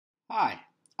Hi,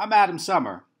 I'm Adam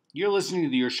Summer. You're listening to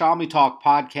the Yerushalmi Talk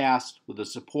podcast with the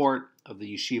support of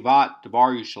the Yeshivat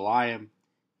Devar Yerushalayim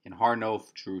in Har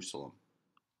Nof, Jerusalem.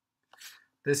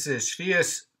 This is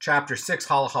Sheviis, chapter 6,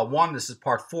 Halacha 1. This is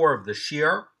part 4 of the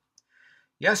Shir.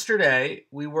 Yesterday,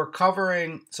 we were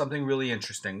covering something really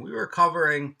interesting. We were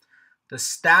covering the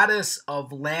status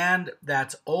of land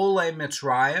that's Ole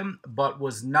Mitzrayim, but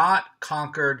was not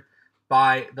conquered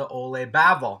by the Ole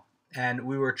Bavel. And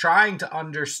we were trying to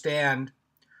understand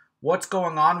what's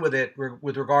going on with it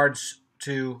with regards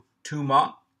to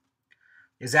Tuma.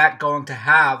 Is that going to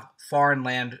have foreign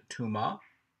land Tuma?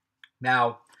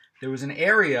 Now, there was an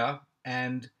area,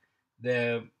 and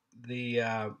the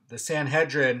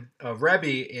Sanhedrin of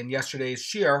Rebbe in yesterday's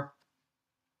Shir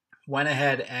went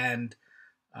ahead and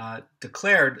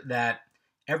declared that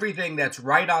everything that's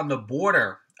right on the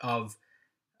border of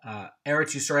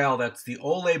Eretz Yisrael, that's the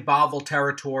Ole Bavel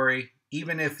territory,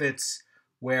 even if it's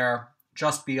where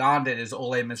just beyond it is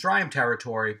Ole Mitzrayim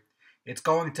territory, it's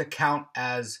going to count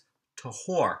as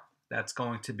Tahor. That's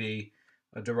going to be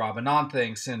a D'Rabbanan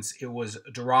thing, since it was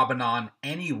D'Rabbanan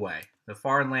anyway. The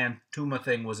foreign land Tuma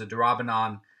thing was a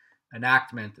D'Rabbanan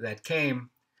enactment that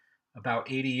came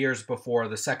about 80 years before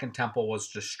the Second Temple was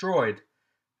destroyed,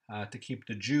 to keep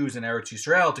the Jews in Eretz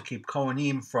Yisrael, to keep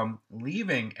Kohanim from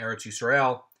leaving Eretz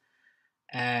Yisrael,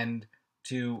 and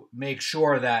to make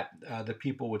sure that the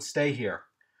people would stay here.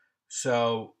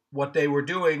 So what they were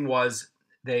doing was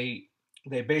they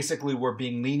basically were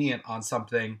being lenient on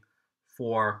something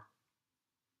for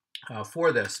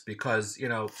this, because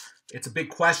it's a big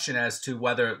question as to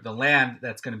whether the land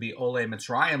that's going to be Ole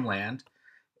Mitzrayim land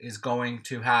is going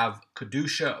to have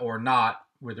kedusha or not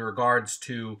with regards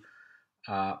to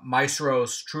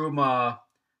Maasros, Truma,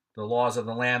 the laws of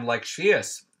the land like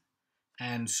Sheviis.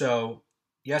 And so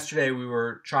yesterday we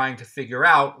were trying to figure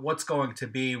out what's going to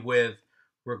be with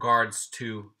regards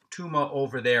to Tuma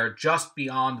over there just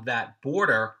beyond that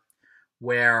border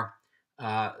where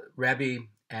Rebbe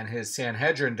and his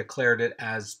Sanhedrin declared it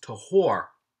as Tahor.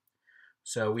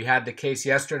 So we had the case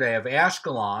yesterday of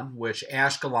Ashkelon, which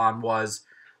Ashkelon was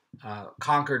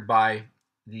conquered by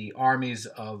the armies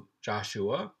of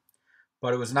Joshua,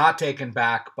 but it was not taken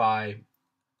back by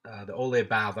the Ole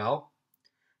Bavel.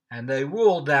 And they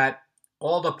ruled that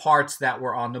all the parts that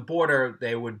were on the border,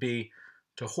 they would be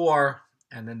Tahor,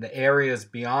 and then the areas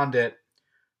beyond it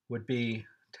would be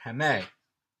Tameh.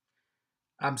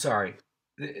 I'm sorry.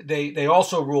 They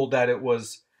also ruled that it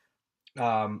was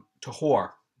Tahor.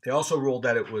 They also ruled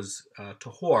that it was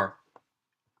Tahor.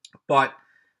 But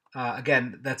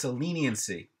again, that's a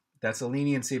leniency. That's a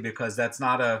leniency because that's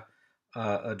not a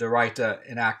Doraita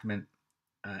enactment.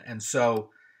 And so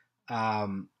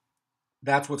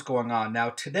that's what's going on.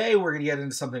 Now, today we're going to get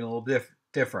into something a little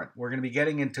different. We're going to be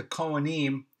getting into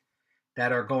Kohanim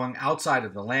that are going outside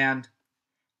of the land.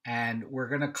 And we're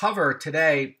going to cover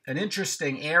today an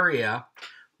interesting area.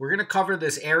 We're going to cover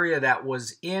this area that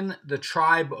was in the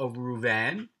tribe of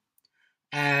Reuven.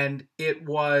 And it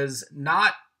was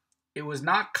not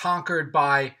conquered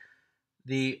by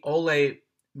the Ole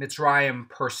Mitzrayim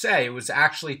per se. It was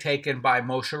actually taken by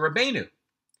Moshe Rabbeinu.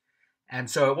 And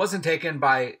so it wasn't taken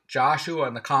by Joshua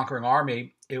and the conquering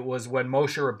army. It was when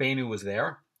Moshe Rabbeinu was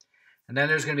there. And then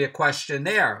there's going to be a question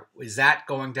there. Is that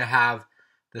going to have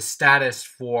the status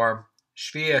for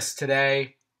Sheviis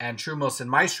today and Trumos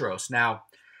and Maasros? Now,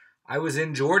 I was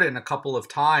in Jordan a couple of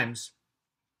times.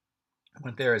 I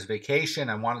went there as vacation.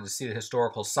 I wanted to see the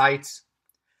historical sites.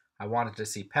 I wanted to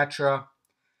see Petra.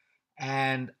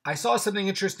 And I saw something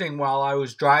interesting while I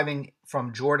was driving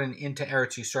from Jordan into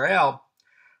Eretz Yisrael.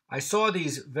 I saw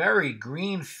these very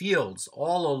green fields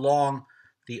all along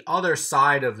the other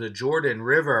side of the Jordan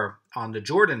River on the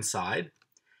Jordan side.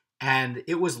 And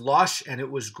it was lush and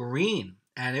it was green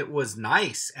and it was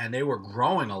nice. And they were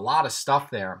growing a lot of stuff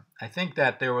there. I think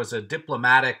that there was a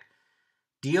diplomatic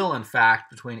deal, in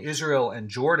fact, between Israel and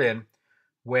Jordan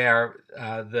where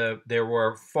there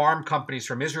were farm companies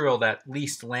from Israel that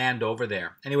leased land over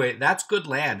there. Anyway, that's good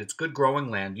land. It's good growing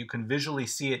land. You can visually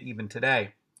see it even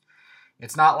today.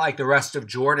 It's not like the rest of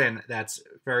Jordan that's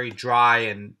very dry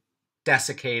and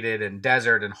desiccated and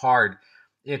desert and hard.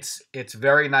 It's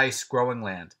very nice growing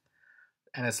land,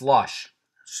 and it's lush.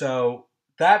 So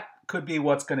that could be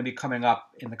what's going to be coming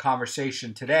up in the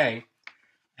conversation today.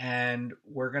 And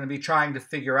we're going to be trying to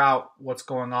figure out what's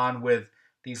going on with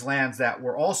these lands that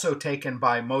were also taken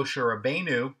by Moshe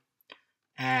Rabbeinu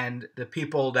and the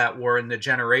people that were in the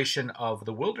generation of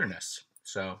the wilderness.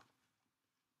 So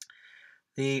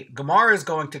the Gemara is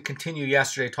going to continue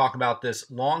yesterday talking about this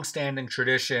long-standing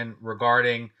tradition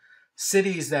regarding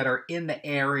cities that are in the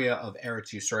area of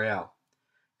Eretz Yisrael.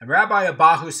 And Rabbi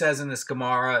Abahu says in this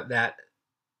Gemara that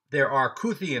there are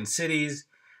Kuthian cities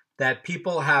that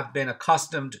people have been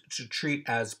accustomed to treat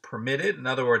as permitted, in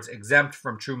other words, exempt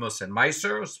from Trumos and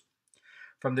Maasros,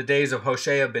 from the days of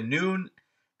Hoshea ben Nun,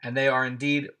 and they are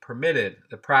indeed permitted.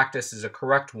 The practice is a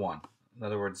correct one. In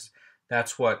other words,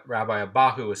 that's what Rabbi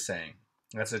Abahu is saying.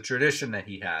 That's a tradition that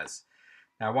he has.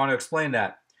 Now, I want to explain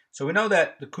that. So we know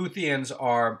that the Kuthians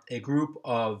are a group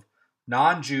of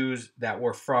non-Jews that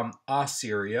were from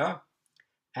Assyria,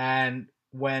 and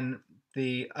when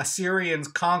the Assyrians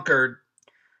conquered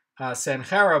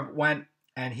Sennacherib, went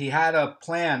and he had a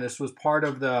plan. This was part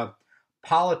of the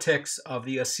politics of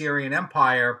the Assyrian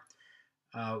Empire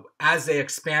as they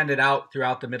expanded out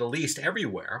throughout the Middle East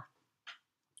everywhere.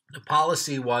 The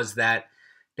policy was that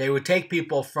they would take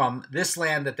people from this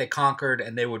land that they conquered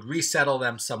and they would resettle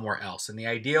them somewhere else. And the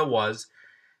idea was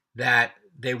that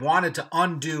they wanted to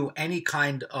undo any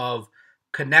kind of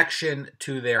connection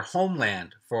to their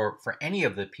homeland for any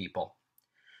of the people.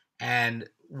 And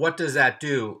what does that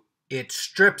do? It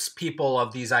strips people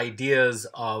of these ideas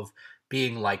of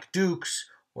being like dukes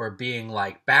or being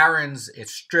like barons. It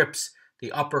strips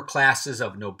the upper classes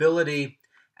of nobility.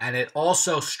 And it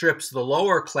also strips the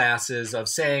lower classes of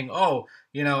saying, oh,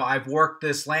 I've worked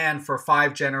this land for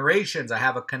 5 generations. I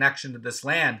have a connection to this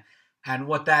land. And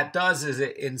what that does is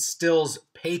it instills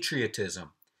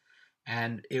patriotism.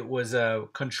 And it was a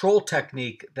control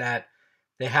technique that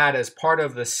they had as part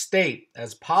of the state,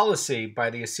 as policy by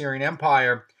the Assyrian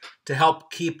Empire, to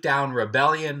help keep down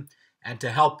rebellion and to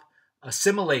help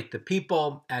assimilate the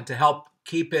people and to help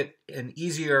keep it an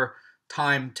easier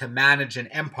time to manage an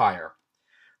empire.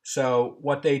 So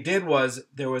what they did was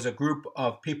there was a group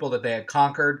of people that they had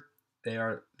conquered. They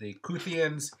are the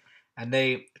Kuthians, and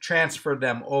they transferred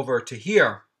them over to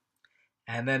here.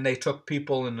 And then they took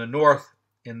people in the north,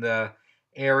 in the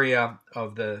area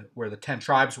of where the 10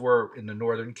 tribes were in the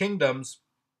northern kingdoms,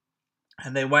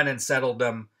 and they went and settled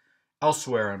them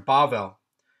elsewhere in Bavel.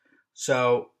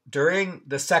 So during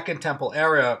the Second Temple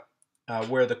era,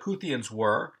 where the Kuthians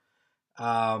were,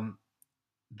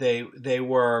 they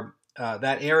were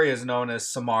that area is known as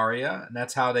Samaria, and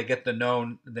that's how they get the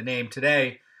name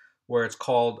today, where it's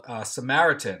called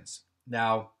Samaritans.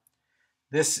 Now,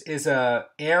 this is an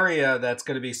area that's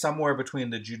going to be somewhere between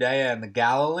the Judea and the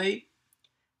Galilee.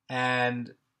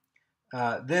 And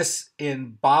this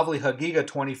in Bavli Hagiga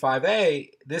 25a,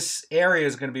 this area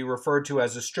is going to be referred to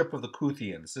as a strip of the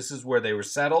Kuthians. This is where they were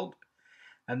settled.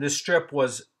 And this strip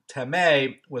was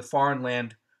Temeh with foreign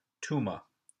land Tuma.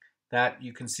 That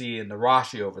you can see in the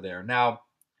Rashi over there. Now,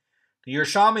 the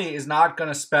Yerushalmi is not going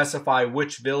to specify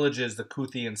which villages the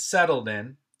Kuthians settled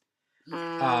in.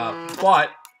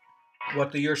 But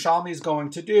what the Yerushalmi is going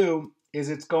to do is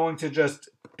it's going to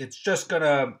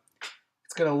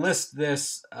list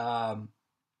this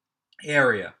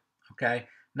area, okay? And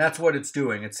that's what it's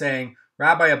doing. It's saying,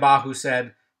 Rabbi Abahu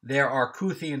said, there are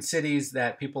Kuthian cities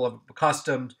that people have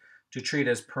accustomed to treat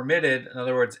as permitted, in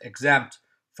other words, exempt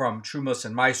from Trumos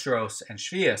and Maasros and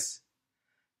Sheviis.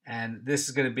 And this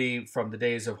is going to be from the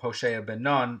days of Hoshea ben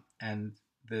Nun, and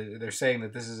they're saying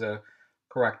that this is a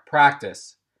correct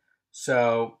practice.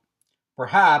 So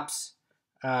perhaps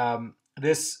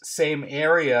this same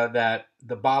area that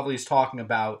the Bavli is talking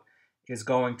about is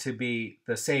going to be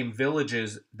the same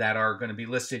villages that are going to be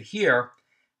listed here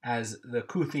as the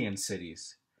Kuthian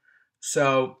cities.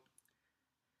 So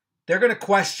they're going to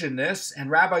question this, and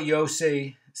Rabbi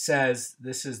Yossi says,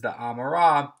 this is the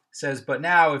Amorah, says, but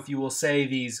now if you will say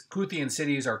these Kuthian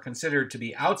cities are considered to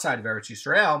be outside of Eretz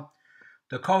Yisrael,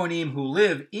 the Kohanim who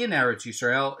live in Eretz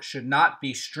Yisrael should not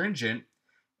be stringent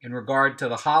in regard to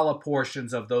the challah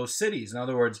portions of those cities. In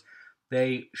other words,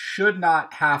 they should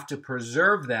not have to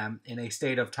preserve them in a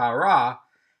state of Torah.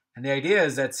 And the idea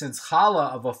is that since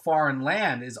challah of a foreign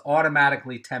land is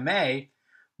automatically temeh,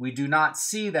 we do not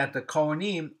see that the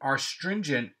Kohanim are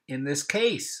stringent in this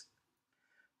case.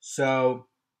 So,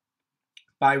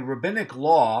 by rabbinic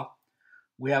law,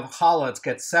 we have challah that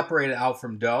gets separated out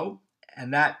from dough,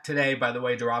 and that today, by the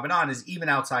way, d'Rabbanan, is even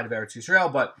outside of Eretz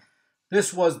Yisrael, but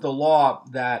this was the law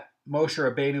that Moshe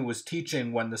Rabbeinu was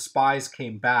teaching when the spies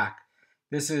came back.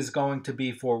 This is going to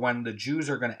be for when the Jews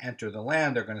are going to enter the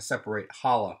land, they're going to separate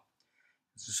challah.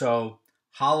 So,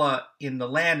 challah in the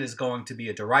land is going to be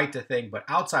a d'oraita thing, but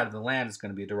outside of the land is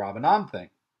going to be a d'Rabbanan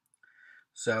thing.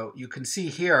 So, you can see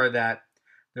here that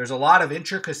there's a lot of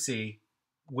intricacy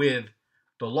with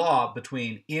the law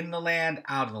between in the land,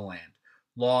 out of the land.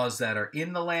 Laws that are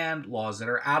in the land, laws that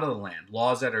are out of the land.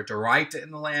 Laws that are d'oraita in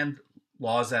the land,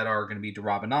 laws that are going to be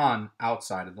d'Rabbanan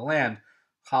outside of the land.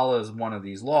 Challah is one of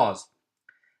these laws.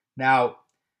 Now,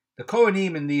 the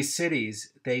Kohanim in these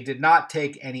cities, they did not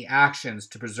take any actions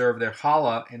to preserve their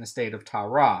challah in a state of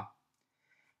Torah.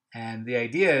 And the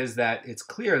idea is that it's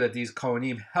clear that these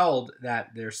Kohanim held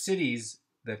that their cities,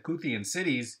 the Kuthian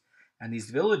cities, and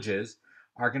these villages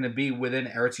are going to be within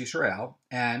Eretz Yisrael,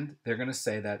 and they're going to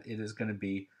say that it is going to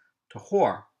be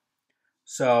Tahor.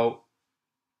 So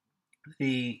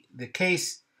the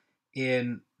case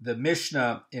in the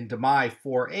Mishnah in Demai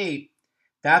 4:8,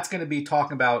 that's going to be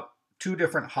talking about two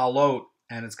different halot,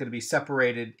 and it's going to be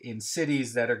separated in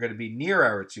cities that are going to be near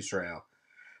Eretz Yisrael.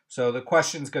 So the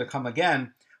question is going to come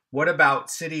again, what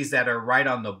about cities that are right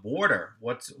on the border?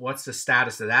 What's the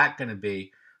status of that going to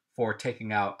be for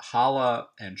taking out challah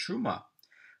and truma?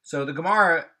 So the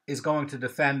Gemara is going to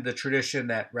defend the tradition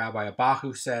that Rabbi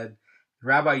Abahu said.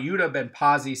 Rabbi Yudah ben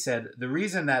Pazi said, the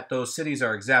reason that those cities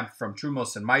are exempt from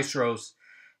trumos and maestros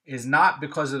is not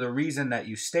because of the reason that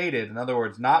you stated. In other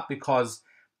words, not because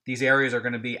these areas are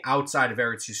going to be outside of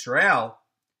Eretz Yisrael,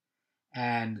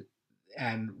 and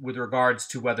with regards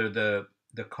to whether the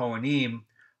Kohanim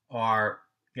are,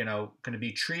 going to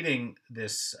be treating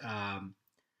this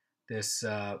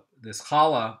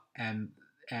challah and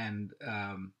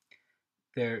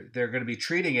they're going to be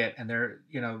treating it, and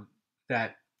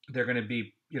that they're going to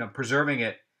be preserving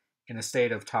it in a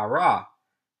state of Torah,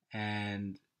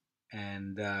 and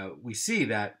we see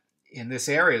that in this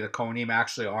area the Kohanim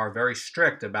actually are very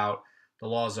strict about the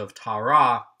laws of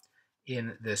Torah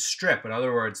in this strip. In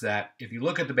other words, that if you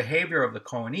look at the behavior of the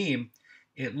Kohanim,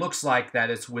 it looks like that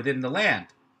it's within the land,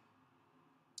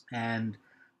 and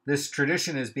this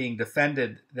tradition is being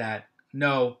defended that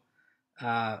no,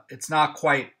 it's not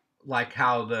quite like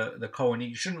how the Kohanim.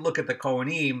 You shouldn't look at the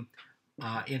Kohanim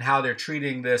in how they're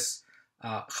treating this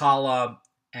challah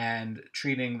and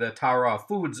treating the Torah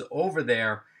foods over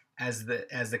there as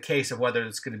the case of whether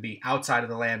it's going to be outside of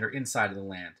the land or inside of the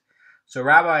land. So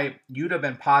Rabbi Yudah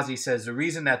ben Pazi says the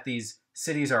reason that these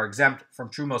cities are exempt from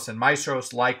trumos and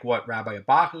maestros, like what Rabbi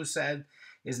Abahu said,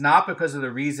 is not because of the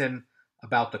reason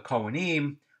about the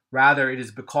Kohanim. Rather, it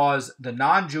is because the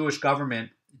non-Jewish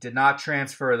government did not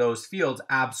transfer those fields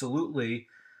absolutely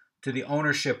to the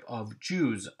ownership of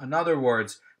Jews. In other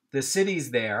words, the cities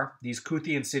there, these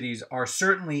Kuthian cities, are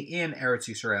certainly in Eretz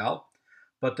Yisrael,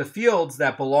 but the fields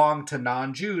that belong to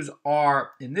non-Jews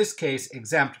are, in this case,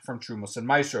 exempt from trumos and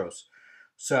maestros.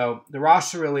 So the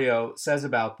Rosh Hashanah says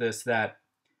about this that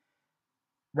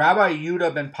Rabbi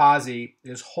Yudah ben Pazi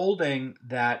is holding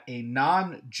that a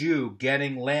non-Jew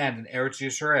getting land in Eretz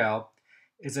Yisrael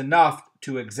is enough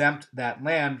to exempt that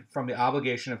land from the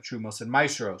obligation of trumos and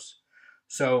maestros.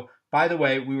 So, by the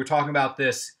way, we were talking about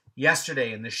this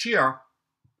yesterday in the Shir.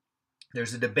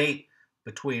 There's a debate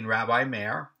between Rabbi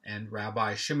Meir and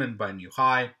Rabbi Shimon ben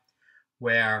Yochai,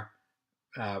 where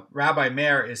Rabbi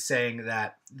Meir is saying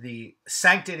that the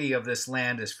sanctity of this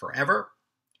land is forever,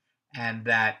 and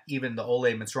that even the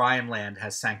Olei Mitzrayim land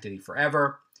has sanctity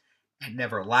forever and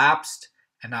never lapsed.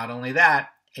 And not only that,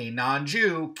 a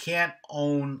non-Jew can't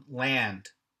own land.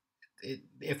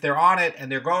 If they're on it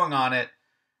and they're growing on it,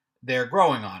 they're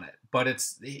growing on it. But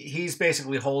he's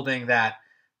basically holding that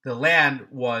the land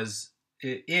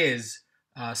is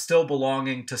still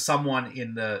belonging to someone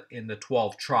in the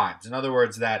 12 tribes. In other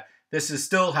words, that this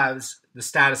still has the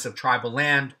status of tribal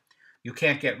land. You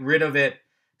can't get rid of it.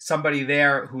 Somebody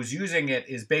there who's using it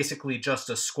is basically just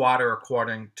a squatter,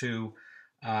 according to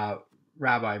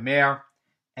Rabbi Meir.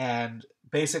 And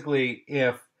basically,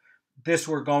 if this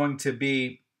were going to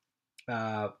be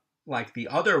like the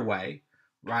other way,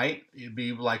 right? It'd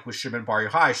be like with Shimon Bar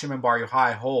Yochai. Shimon Bar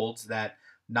Yochai holds that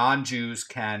non-Jews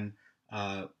can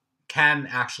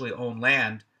actually own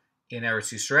land in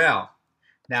Eretz Yisrael.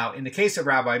 Now, in the case of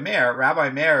Rabbi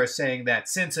Meir is saying that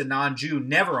since a non-Jew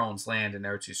never owns land in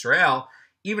Eretz Yisrael,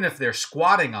 even if they're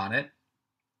squatting on it,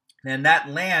 then that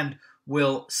land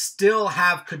will still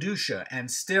have kedusha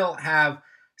and still have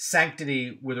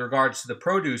sanctity with regards to the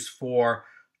produce for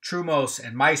trumos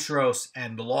and maestros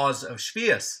and the laws of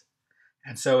Sheviis.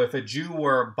 And so if a Jew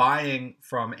were buying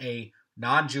from a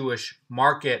non-Jewish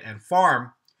market and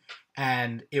farm,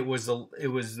 and it was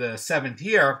the seventh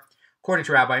year, according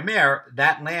to Rabbi Meir,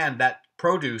 that land, that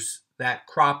produce, that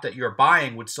crop that you're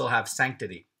buying would still have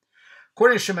sanctity.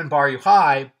 According to Shimon Bar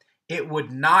Yochai, it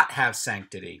would not have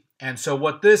sanctity. And so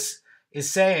what this is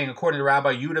saying, according to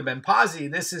Rabbi Yudah ben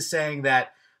Pazi, this is saying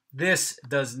that this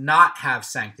does not have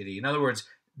sanctity. In other words,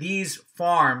 these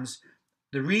farms,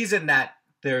 the reason that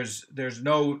there's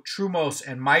no trumos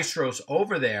and maestros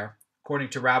over there, according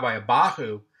to Rabbi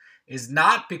Abahu, is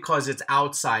not because it's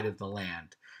outside of the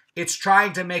land. It's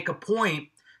trying to make a point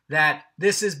that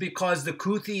this is because the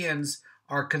Kuthians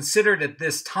are considered at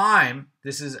this time,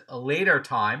 this is a later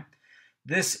time,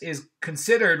 this is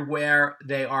considered where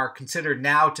they are considered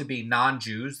now to be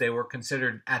non-Jews. They were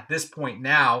considered at this point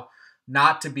now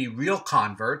not to be real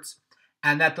converts,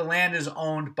 and that the land is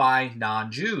owned by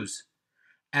non-Jews.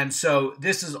 And so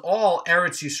this is all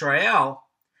Eretz Yisrael.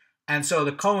 And so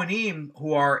the Kohanim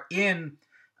who are in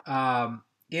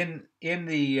these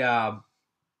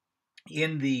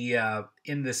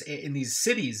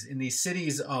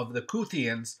cities of the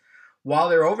Kuthians, while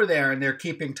they're over there and they're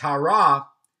keeping Torah,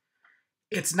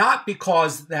 it's not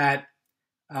because that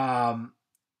they're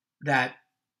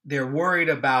worried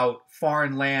about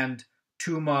foreign land,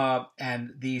 Tuma,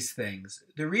 and these things.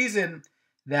 The reason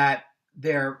that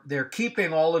they're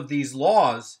keeping all of these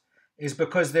laws is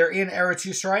because they're in Eretz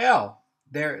Yisrael.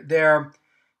 They're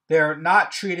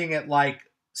not treating it like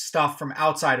stuff from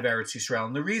outside of Eretz Yisrael.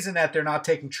 And the reason that they're not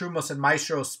taking Trumos and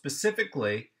Maestros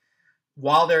specifically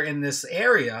while they're in this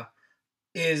area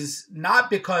is not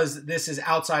because this is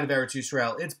outside of Eretz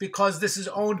Yisrael. It's because this is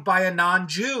owned by a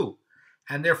non-Jew.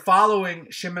 And they're following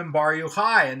Shimon Bar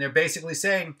Yochai. And they're basically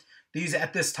saying these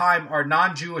at this time are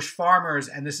non-Jewish farmers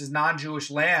and this is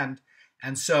non-Jewish land.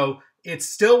 And so it's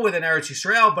still within Eretz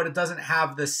Yisrael, but it doesn't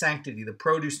have the sanctity. The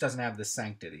produce doesn't have the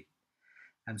sanctity.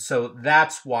 And so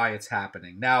that's why it's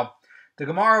happening. Now, the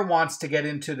Gemara wants to get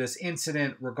into this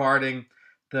incident regarding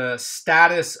the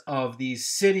status of these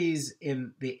cities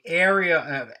in the area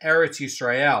of Eretz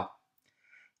Yisrael.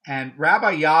 And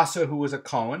Rabbi Yasa, who was a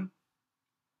Cohen,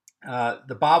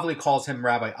 the Bavli calls him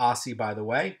Rabbi Asi, by the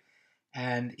way,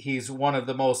 and he's one of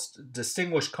the most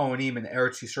distinguished Kohanim in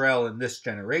Eretz Yisrael in this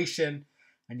generation.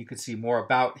 And you can see more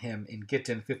about him in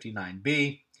Gittin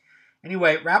 59b.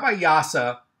 Anyway, Rabbi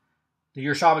Yasa, the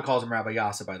Yerushalmi calls him Rabbi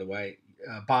Yasa, by the way.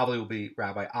 Bavli will be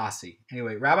Rabbi Asi.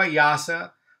 Anyway, Rabbi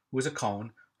Yasa, who was a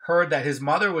Cohen, heard that his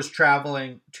mother was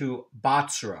traveling to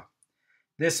Batsra.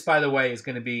 This, by the way, is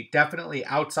going to be definitely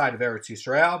outside of Eretz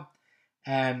Yisrael.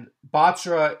 And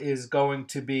Batsra is going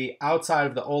to be outside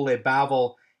of the Ole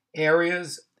Bavel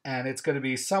areas, and it's going to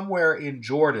be somewhere in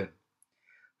Jordan.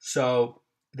 So,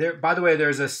 there, by the way,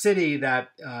 there's a city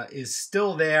that is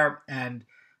still there, and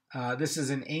this is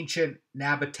an ancient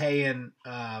Nabatean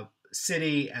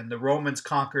city, and the Romans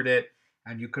conquered it.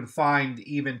 And you can find,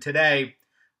 even today,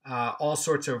 all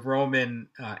sorts of Roman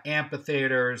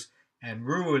amphitheaters and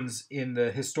ruins in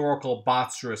the historical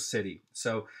Batsra city.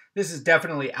 So this is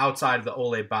definitely outside of the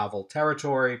Ole Bavel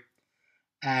territory.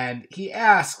 And he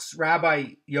asks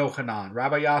Rabbi Yochanan,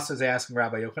 Rabbi Yasa is asking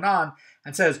Rabbi Yochanan,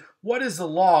 and says, what is the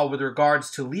law with regards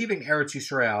to leaving Eretz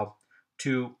Yisrael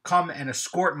to come and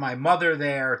escort my mother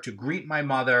there, to greet my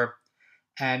mother?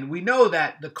 And we know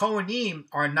that the Kohanim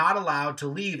are not allowed to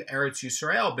leave Eretz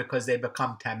Yisrael because they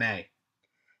become Tameh.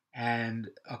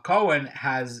 And a Kohen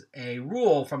has a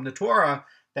rule from the Torah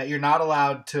that you're not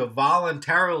allowed to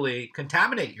voluntarily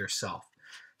contaminate yourself,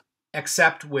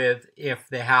 except with if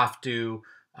they have to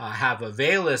have a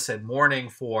veilus and mourning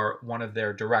for one of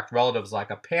their direct relatives, like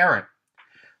a parent.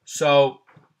 So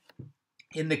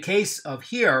in the case of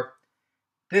here,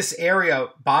 this area,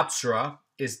 Batsra,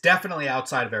 is definitely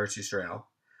outside of Eretz Yisrael,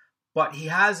 but he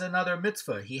has another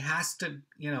mitzvah. He has to,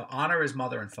 honor his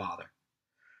mother and father.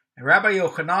 And Rabbi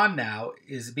Yochanan now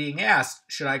is being asked,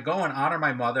 should I go and honor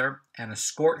my mother and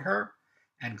escort her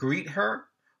and greet her?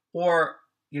 Or,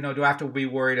 do I have to be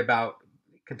worried about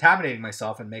contaminating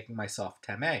myself and making myself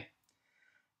tameh?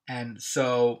 And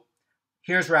so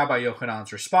here's Rabbi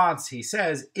Yochanan's response. He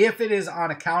says, if it is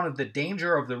on account of the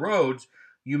danger of the roads,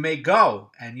 you may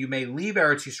go and you may leave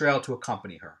Eretz Yisrael to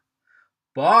accompany her.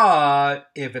 But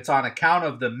if it's on account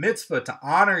of the mitzvah to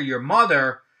honor your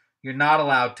mother, you're not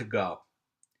allowed to go.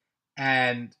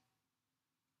 And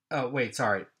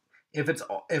If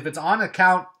it's on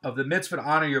account of the mitzvah to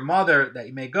honor your mother that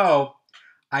you may go,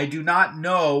 I do not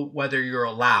know whether you're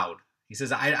allowed. He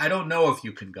says, I don't know if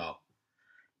you can go.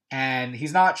 And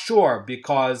he's not sure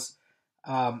because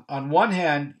on one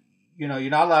hand, you're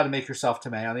not allowed to make yourself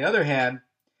tameh. On the other hand,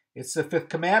 it's the fifth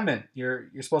commandment. You're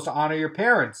supposed to honor your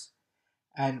parents.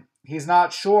 And he's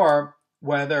not sure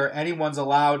whether anyone's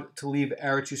allowed to leave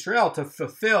Eretz Yisrael to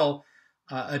fulfill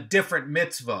a different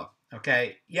mitzvah.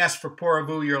 Okay, yes, for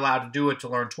Puravu, you're allowed to do it to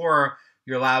learn Torah.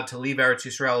 You're allowed to leave Eretz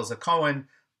Yisrael as a Kohen.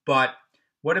 But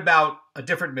what about a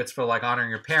different mitzvah like honoring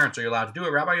your parents? Are you allowed to do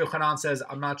it? Rabbi Yochanan says,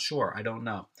 I'm not sure. I don't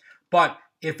know. But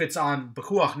if it's on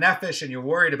Bekuach Nefesh and you're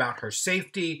worried about her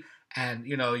safety and,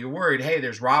 you're worried, hey,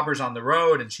 there's robbers on the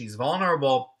road and she's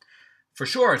vulnerable, for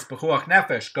sure, it's Bekuach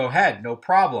Nefesh. Go ahead, no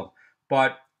problem.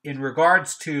 But in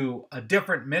regards to a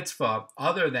different mitzvah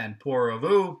other than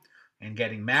Puravu, and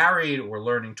getting married or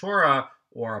learning Torah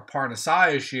or a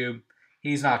Parnassah issue,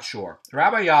 he's not sure.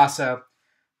 Rabbi Yasa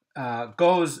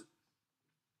goes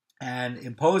and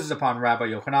imposes upon Rabbi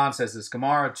Yochanan, says this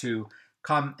Gemara, to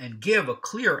come and give a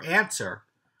clear answer,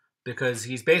 because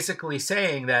he's basically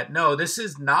saying that no, this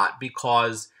is not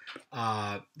because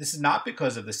of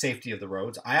the safety of the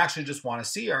roads. I actually just want to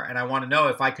see her, and I want to know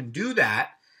if I can do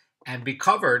that and be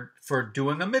covered for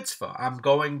doing a mitzvah. I'm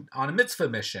going on a mitzvah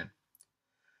mission.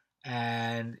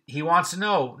 And he wants to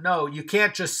know, no, you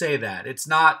can't just say that. It's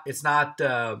not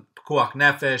pekuach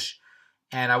nefesh,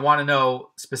 and I want to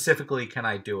know specifically, can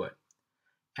I do it?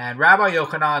 And Rabbi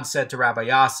Yochanan said to Rabbi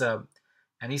Yasa,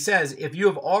 and he says, if you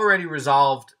have already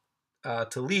resolved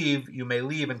to leave, you may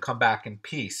leave and come back in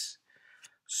peace.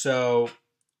 So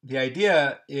the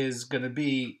idea is going to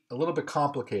be a little bit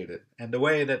complicated. And the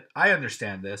way that I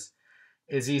understand this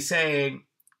is he's saying,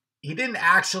 he didn't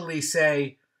actually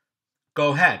say,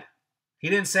 go ahead. He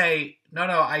didn't say, no,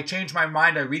 I changed my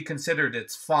mind, I reconsidered,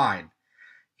 it's fine.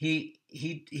 He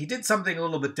did something a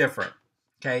little bit different.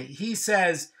 Okay, he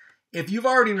says, if you've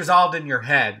already resolved in your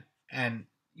head, and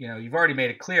you've already made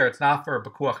it clear, it's not for a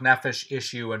pekuach nefesh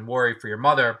issue and worry for your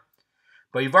mother,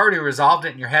 but you've already resolved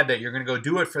it in your head that you're going to go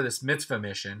do it for this mitzvah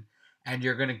mission, and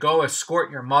you're going to go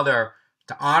escort your mother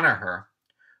to honor her.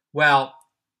 Well,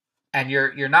 and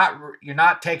you're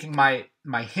not taking my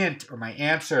hint or my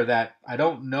answer that I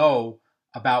don't know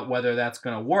about whether that's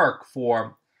going to work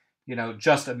for,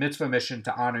 just a mitzvah mission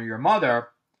to honor your mother.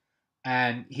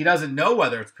 And he doesn't know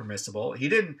whether it's permissible. He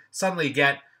didn't suddenly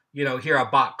get, hear a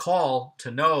bot call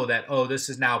to know that, oh, this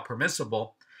is now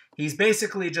permissible. He's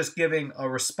basically just giving a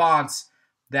response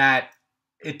that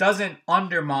it doesn't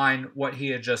undermine what he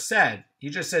had just said. He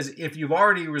just says, if you've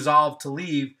already resolved to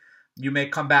leave, you may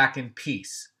come back in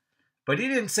peace. But he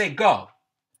didn't say go.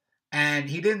 And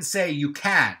he didn't say you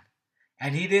can.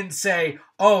 And he didn't say,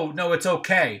 oh, no, it's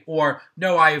okay. Or,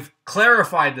 no, I've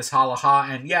clarified this halacha,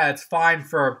 and yeah, it's fine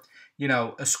for,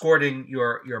 escorting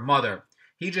your mother.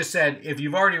 He just said, if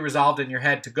you've already resolved in your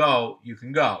head to go, you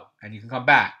can go, and you can come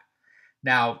back.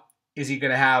 Now, is he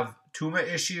going to have tuma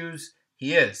issues?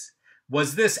 He is.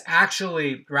 Was this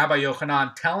actually Rabbi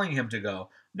Yochanan telling him to go?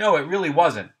 No, it really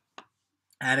wasn't.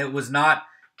 And it was not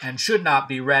and should not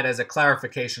be read as a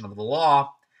clarification of the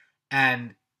law.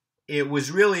 And it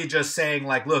was really just saying,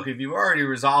 like, look, if you've already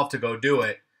resolved to go do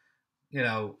it,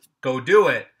 go do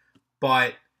it.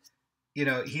 But,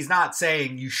 he's not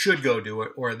saying you should go do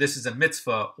it, or this is a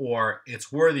mitzvah, or it's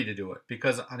worthy to do it.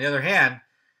 Because on the other hand,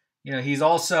 he's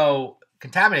also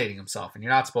contaminating himself, and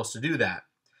you're not supposed to do that.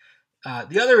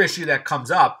 The other issue that comes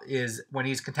up is when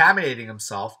he's contaminating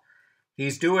himself,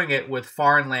 he's doing it with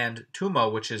foreign land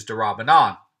tuma, which is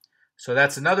d'Rabbanan. So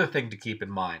that's another thing to keep in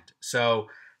mind. So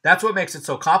that's what makes it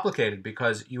so complicated,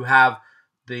 because you have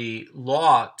the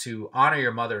law to honor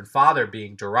your mother and father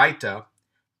being d'oraita,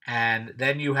 and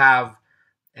then you have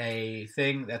a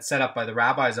thing that's set up by the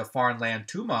rabbis of foreign land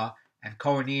tuma, and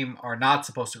Kohanim are not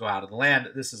supposed to go out of the land.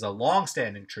 This is a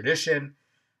long-standing tradition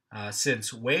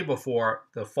since way before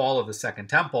the fall of the Second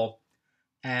Temple.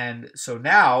 And so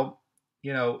now,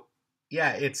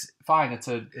 it's fine. It's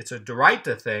a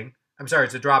d'oraita thing. It's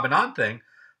a d'Rabbanan thing,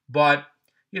 but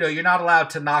you're not allowed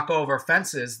to knock over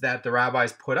fences that the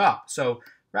rabbis put up. So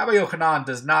Rabbi Yochanan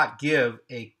does not give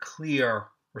a clear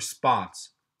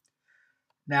response.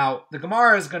 Now, the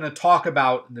Gemara is going to talk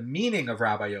about the meaning of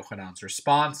Rabbi Yochanan's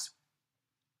response.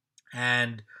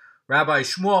 And Rabbi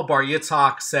Shmuel Bar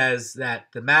Yitzhak says that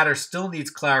the matter still needs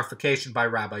clarification by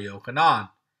Rabbi Yochanan.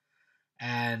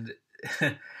 And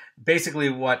basically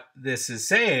what this is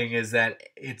saying is that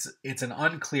it's an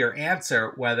unclear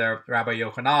answer whether Rabbi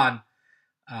Yochanan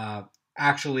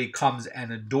actually comes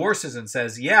and endorses and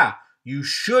says, yeah, you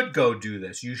should go do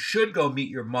this. You should go meet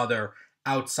your mother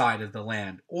outside of the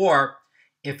land. Or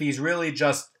if he's really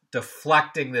just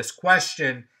deflecting this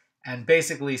question and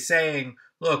basically saying,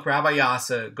 look, Rabbi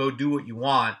Yasa, go do what you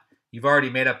want. You've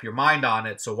already made up your mind on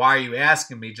it, so why are you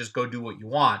asking me? Just go do what you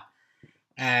want.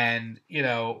 And,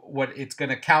 what it's going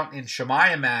to count in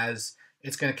Shemayim as,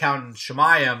 it's going to count in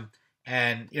Shemayim.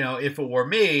 And, if it were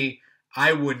me,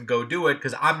 I wouldn't go do it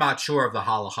because I'm not sure of the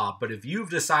halacha. But if you've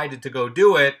decided to go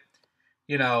do it,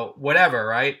 whatever,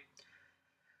 right?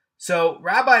 So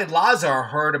Rabbi Lazar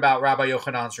heard about Rabbi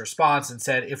Yochanan's response and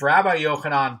said, if Rabbi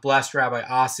Yochanan blessed Rabbi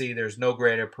Asi, there's no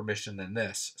greater permission than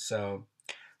this. So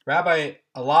Rabbi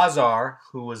Elazar,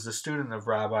 who was the student of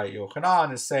Rabbi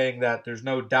Yochanan, is saying that there's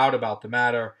no doubt about the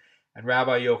matter, and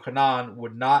Rabbi Yochanan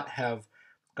would not have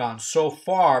gone so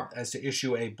far as to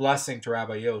issue a blessing to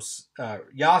Rabbi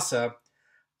Yasa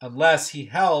unless he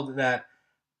held that,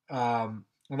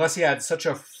 unless he had such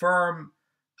a firm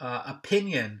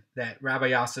opinion that Rabbi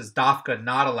Yasa is dafka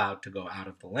not allowed to go out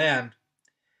of the land.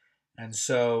 And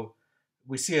so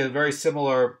we see a very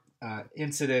similar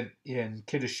incident in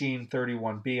Kiddushin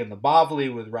 31b in the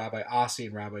Bavli with Rabbi Asi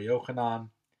and Rabbi Yochanan,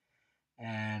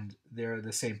 and they're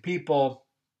the same people.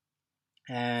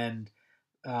 And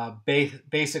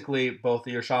basically, both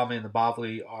the Yerushalmi and the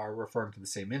Bavli are referring to the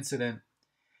same incident.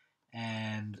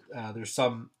 And there's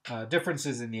some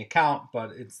differences in the account,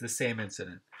 but it's the same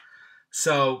incident.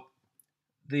 So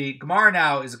the Gemara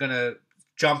now is going to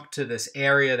jump to this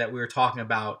area that we were talking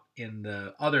about in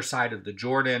the other side of the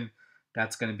Jordan.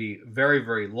 That's going to be very,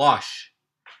 very lush.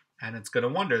 And it's going to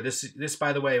wonder, this,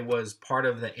 by the way, was part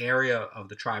of the area of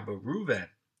the tribe of Reuben.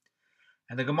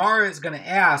 And the Gemara is going to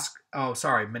ask,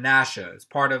 Manasseh. It's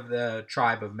part of the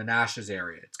tribe of Manasseh's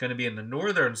area. It's going to be in the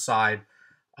northern side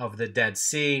of the Dead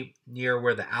Sea, near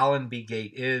where the Allenby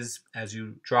Gate is, as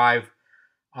you drive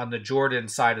on the Jordan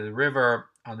side of the river,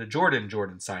 on the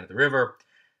Jordan side of the river,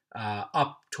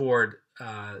 up toward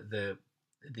the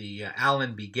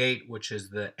Allenby Gate, which is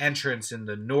the entrance in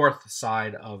the north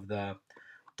side of the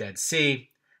Dead Sea.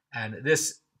 And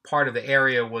this part of the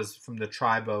area was from the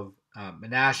tribe of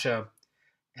Manasseh.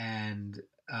 And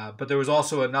but there was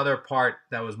also another part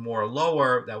that was more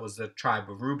lower, that was the tribe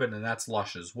of Reuben, and that's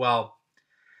lush as well.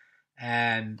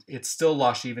 And it's still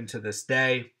lush even to this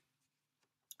day.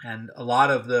 And a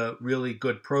lot of the really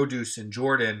good produce in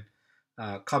Jordan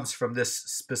comes from this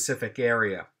specific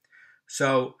area.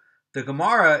 So the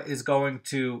Gemara is going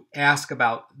to ask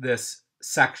about this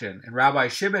section. And Rabbi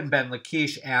Shimon ben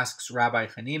Lakish asks Rabbi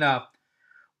Hanina,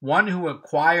 one who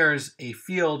acquires a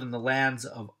field in the lands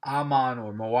of Ammon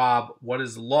or Moab, what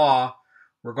is the law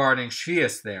regarding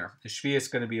Sheviis there? Is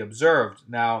Sheviis going to be observed?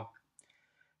 Now,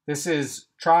 this is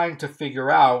trying to figure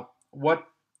out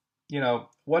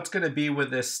what's going to be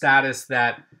with this status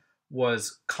that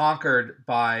was conquered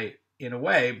by, in a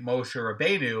way, Moshe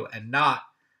Rabbeinu and not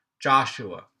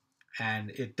Joshua.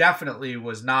 And it definitely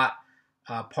was not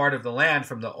part of the land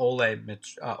from the Ole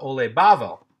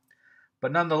Bavel.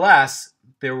 But nonetheless,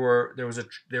 there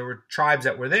were tribes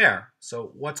that were there.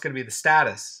 So what's going to be the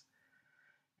status?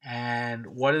 And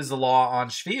what is the law on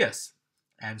Sheviis?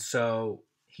 And so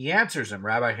he answers him.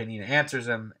 Rabbi Hanina answers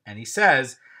him, and he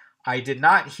says, I did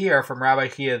not hear from Rabbi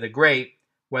Chia the Great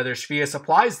whether Sheviis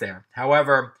applies there.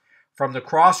 However, from the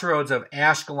crossroads of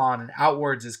Ashkelon and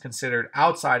outwards is considered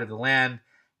outside of the land,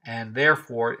 and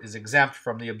therefore is exempt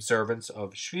from the observance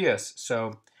of Sheviis.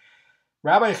 So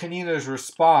Rabbi Hanina's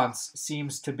response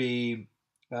seems to be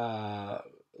a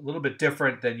little bit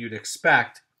different than you'd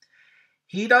expect.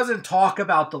 He doesn't talk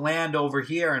about the land over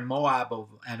here in Moab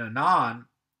and Ammon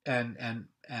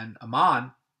and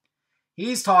Ammon.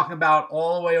 He's talking about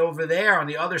all the way over there on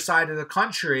the other side of the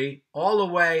country, all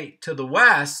the way to the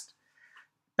west,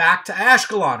 back to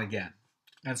Ashkelon again.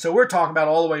 And so we're talking about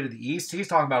all the way to the east. He's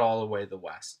talking about all the way to the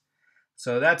west.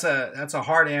 So that's a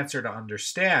hard answer to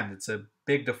understand. It's a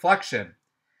big deflection.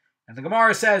 And the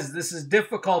Gemara says this is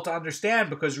difficult to understand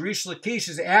because Rish Lakish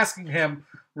is asking him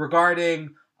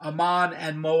regarding Ammon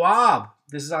and Moab.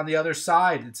 This is on the other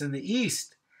side. It's in the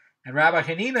east. And Rabbi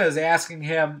Hanina is asking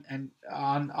him and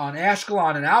on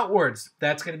Ashkelon and outwards.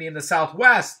 That's going to be in the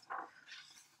southwest.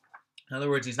 In other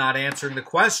words, he's not answering the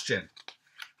question.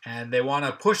 And they want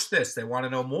to push this. They want to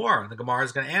know more. And the Gemara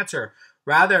is going to answer.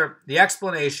 Rather, the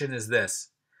explanation is this.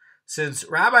 Since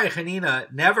Rabbi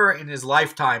Hanina never in his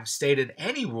lifetime stated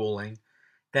any ruling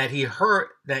that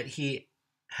he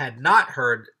had not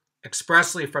heard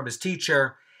expressly from his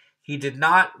teacher, he did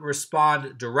not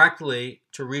respond directly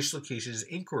to Rish Lakish's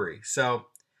inquiry. So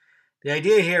the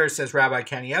idea here, says Rabbi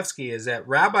Kanievsky, is that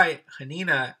Rabbi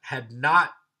Hanina had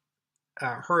not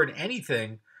heard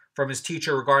anything from his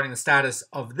teacher regarding the status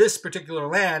of this particular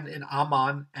land in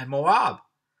Ammon and Moab.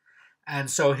 And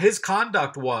so his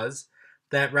conduct was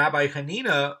that Rabbi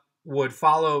Hanina would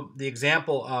follow the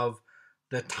example of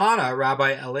the Tana,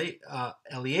 Rabbi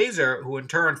Eliezer, who in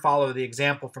turn followed the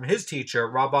example from his teacher,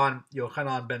 Rabban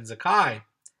Yochanan ben Zakkai.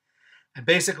 And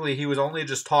basically he was only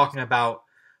just talking about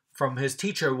from his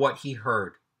teacher what he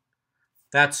heard.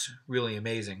 That's really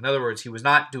amazing. In other words, he was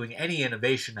not doing any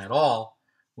innovation at all,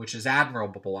 which is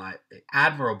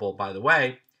admirable, by the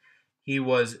way. He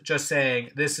was just saying,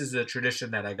 this is the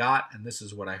tradition that I got, and this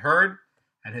is what I heard.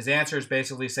 And his answer is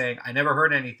basically saying, I never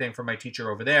heard anything from my teacher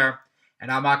over there,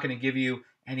 and I'm not going to give you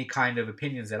any kind of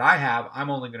opinions that I have. I'm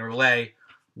only going to relay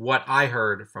what I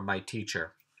heard from my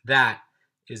teacher. That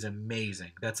is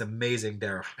amazing. That's amazing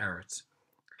derech eretz.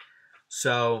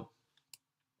 So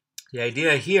the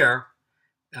idea here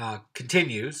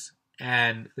continues,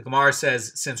 and the Gemara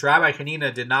says, since Rabbi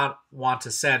Hanina did not want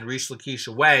to send Rish Lakish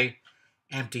away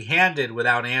empty-handed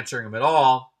without answering him at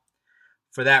all,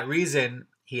 for that reason,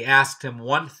 he asked him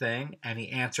one thing and he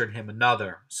answered him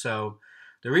another. So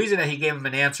The reason that he gave him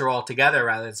an answer altogether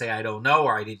rather than say, I don't know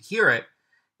or I didn't hear it,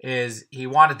 is he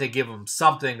wanted to give him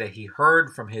something that he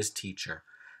heard from his teacher.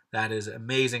 That is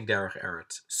amazing derech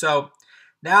eretz. So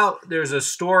now there's a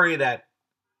story that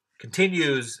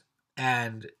continues,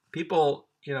 and people,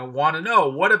 want to know,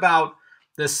 what about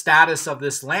the status of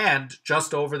this land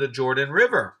just over the Jordan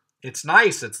River? It's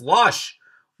nice, it's lush.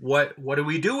 What do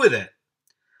we do with it?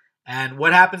 And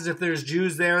what happens if there's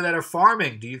Jews there that are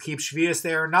farming? Do you keep Sheviis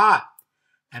there or not?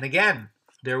 And again,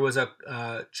 there was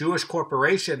a Jewish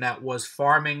corporation that was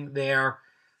farming there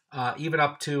even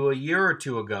up to a year or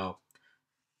two ago.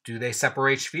 Do they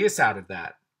separate Sheviis out of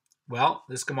that? Well,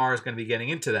 this Gemara is going to be getting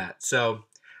into that. So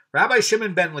Rabbi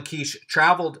Shimon ben Lakish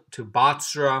traveled to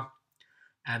Bozrah,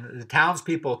 and the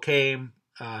townspeople came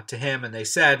to him and they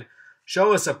said,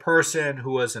 show us a person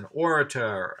who was an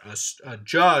orator, a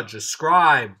judge, a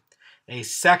scribe, a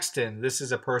sexton. This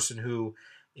is a person who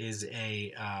is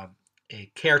a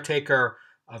caretaker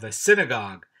of a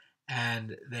synagogue.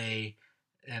 And the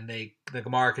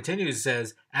Gemara continues,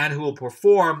 says, and who will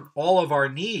perform all of our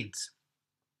needs.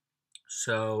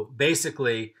 So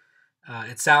basically,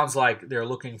 it sounds like they're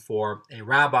looking for a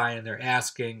rabbi and they're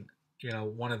asking,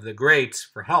 one of the greats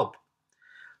for help.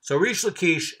 So Rish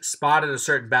Lakish spotted a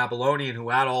certain Babylonian who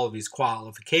had all of these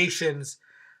qualifications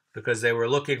because they were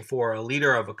looking for a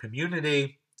leader of a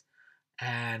community.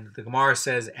 And the Gemara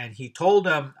says, and he told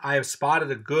him, I have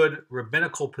spotted a good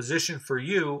rabbinical position for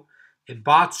you in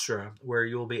Bozrah, where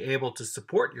you will be able to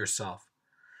support yourself.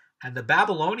 And the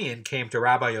Babylonian came to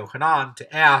Rabbi Yochanan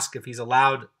to ask if he's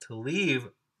allowed to leave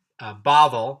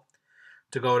Bavel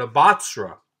to go to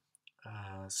Bozrah.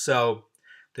 So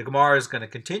the Gemara is going to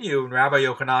continue, and Rabbi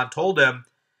Yochanan told him,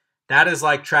 that is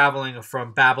like traveling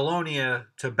from Babylonia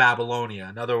to Babylonia.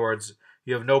 In other words,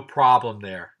 you have no problem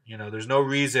there. There's no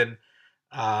reason,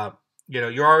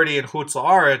 you're already in Chutz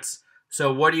La'aretz,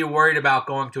 so what are you worried about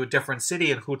going to a different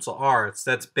city in Chutz La'aretz?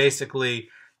 That's basically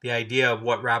the idea of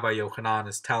what Rabbi Yochanan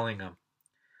is telling him.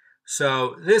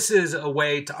 So this is a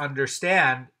way to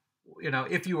understand,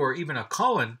 if you were even a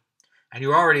Goan and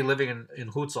you're already living in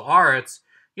Chutz La'aretz,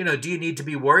 do you need to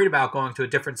be worried about going to a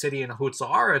different city in Chutz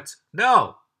La'aretz?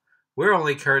 No. We're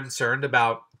only concerned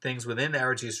about things within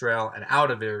Eretz Yisrael and out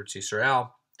of Eretz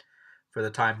Yisrael for the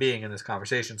time being in this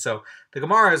conversation. So the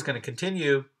Gemara is going to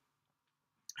continue,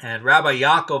 and Rabbi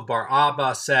Yaakov Bar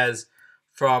Abba says,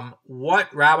 from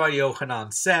what Rabbi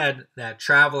Yochanan said, that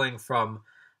traveling from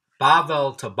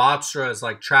Bavel to Bozrah is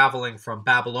like traveling from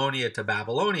Babylonia to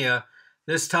Babylonia,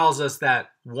 this tells us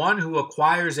that one who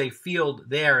acquires a field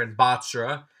there in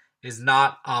Bozrah is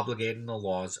not obligated in the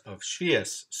laws of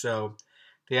Sheviis. So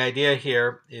the idea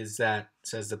here is that,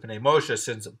 says the Pnei Moshe,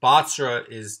 since Bozrah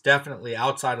is definitely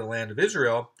outside of the land of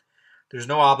Israel, there's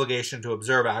no obligation to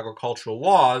observe agricultural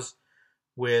laws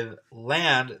with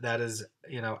land that is,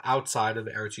 outside of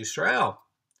Eretz Yisrael.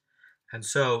 And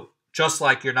so, just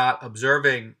like you're not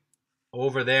observing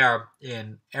over there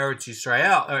in Eretz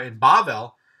Yisrael, or in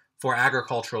Bavel, for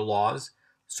agricultural laws,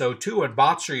 so too in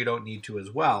Bozrah you don't need to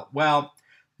as well. Well,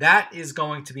 that is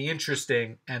going to be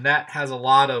interesting, and that has a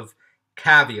lot of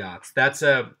caveats. That's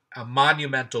a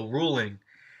monumental ruling,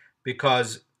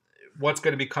 because what's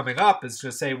going to be coming up is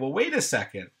to say, well, wait a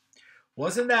second.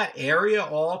 Wasn't that area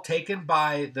all taken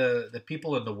by the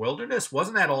people in the wilderness?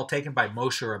 Wasn't that all taken by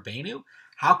Moshe Rabbeinu?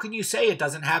 How can you say it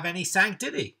doesn't have any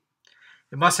sanctity?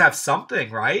 It must have something,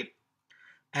 right?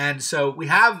 And so we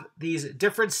have these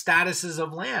different statuses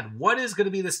of land. What is going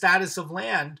to be the status of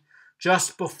land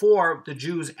just before the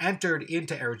Jews entered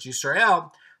into Eretz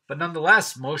Yisrael? But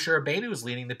nonetheless, Moshe Rabbeinu is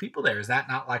leading the people there. Is that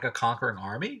not like a conquering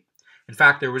army? In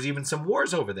fact, there was even some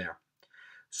wars over there.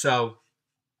 So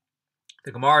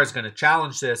the Gemara is going to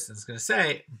challenge this and it's going to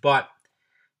say, but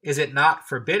is it not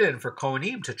forbidden for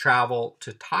Kohanim to travel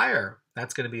to Tyre?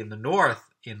 That's going to be in the north,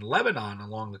 in Lebanon,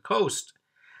 along the coast,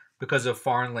 because of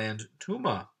foreign land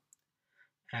Tumah.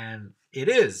 And it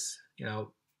is,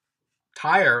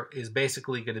 Tyre is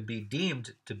basically going to be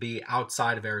deemed to be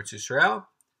outside of Eretz Yisrael.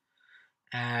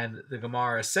 And the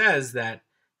Gemara says that,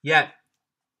 yet,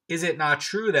 is it not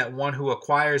true that one who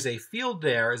acquires a field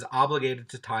there is obligated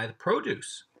to tithe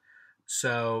produce?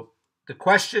 So the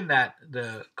question that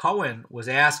the Cohen was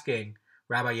asking,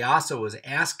 Rabbi Yassa was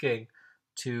asking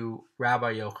to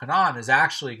Rabbi Yochanan, is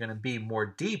actually going to be more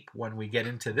deep when we get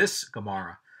into this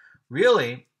Gemara.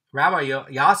 Really, Rabbi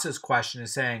Yassa's question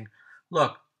is saying,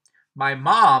 look, my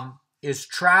mom is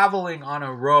traveling on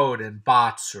a road in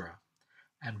Bozrah,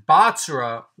 and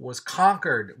Bozrah was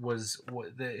conquered, it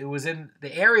was in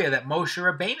the area that Moshe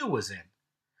Rabbeinu was in.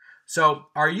 So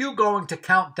are you going to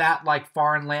count that like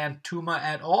foreign land Tumah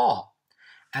at all?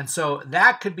 And so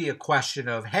that could be a question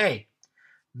of, hey,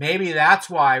 maybe that's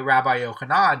why Rabbi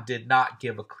Yochanan did not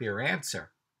give a clear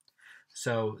answer.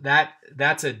 So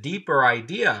that's a deeper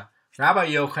idea.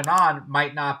 Rabbi Yochanan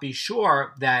might not be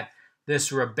sure that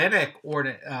this rabbinic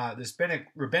ruling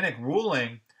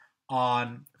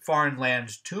on foreign land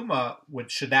tuma,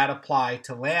 should that apply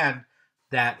to land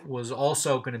that was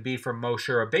also going to be from Moshe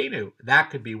Rabbeinu? That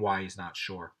could be why he's not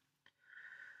sure.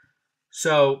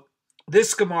 So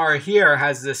this Gemara here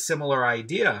has this similar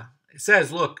idea. It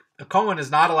says, look, a Kohen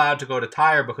is not allowed to go to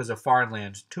Tyre because of foreign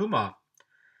land tuma.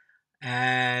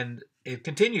 And it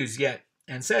continues, yet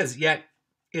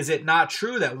is it not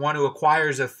true that one who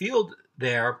acquires a field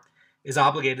there is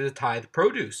obligated to tithe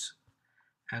produce?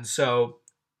 And so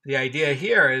the idea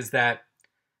here is that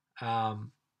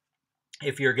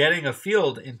if you're getting a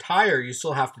field in Tyre, you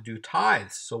still have to do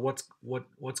tithes. So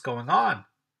what's going on?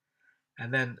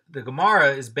 And then the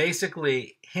Gemara is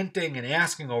basically hinting and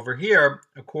asking over here,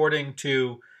 according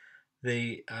to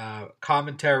the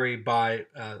commentary by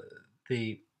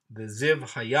the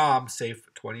Ziv Hayam, Seif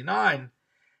 29,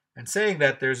 and saying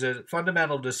that there's a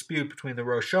fundamental dispute between the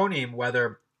Rishonim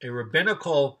whether a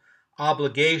rabbinical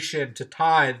obligation to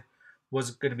tithe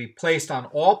was going to be placed on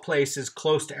all places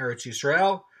close to Eretz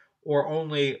Yisrael, or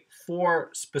only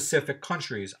 4 specific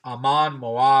countries: Ammon,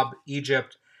 Moab,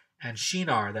 Egypt, and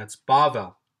Shinar, that's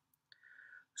Bavel.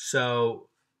 So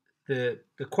the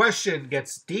question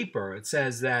gets deeper. It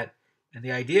says that, and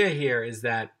the idea here is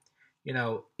that,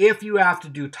 if you have to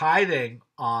do tithing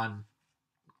on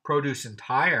produce in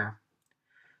Tyre,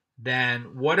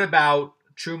 then what about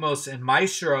Trumos and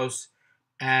Maestros?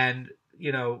 And,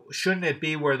 shouldn't it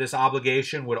be where this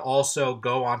obligation would also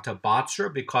go onto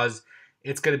Batra, because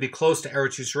it's going to be close to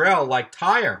Eretz Yisrael like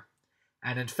Tyre?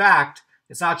 And in fact,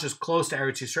 it's not just close to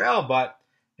Eretz Yisrael, but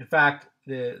in fact,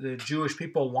 the Jewish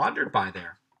people wandered by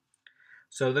there.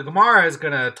 So the Gemara is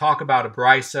going to talk about a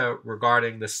brisa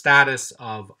regarding the status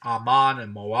of Ammon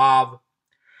and Moab.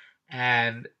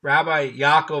 And Rabbi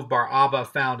Yaakov Bar Abba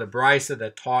found a brisa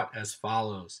that taught as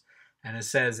follows. And it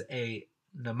says a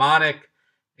mnemonic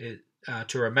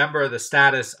to remember the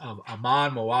status of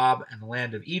Ammon, Moab, and the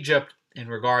land of Egypt in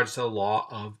regards to the law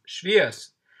of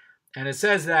Sheviis. And it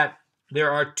says that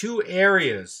there are 2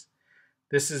 areas.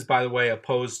 This is, by the way,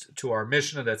 opposed to our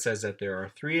Mishnah that says that there are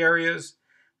 3 areas.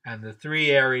 And the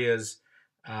 3 areas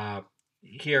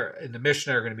here in the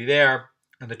Mishnah are going to be there.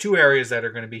 And the 2 areas that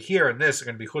are going to be here in this are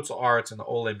going to be Chutz La'aretz and the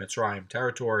Olei Mitzrayim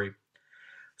territory.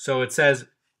 So it says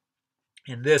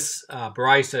in this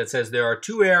Baraisa, it says there are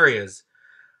 2 areas.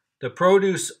 The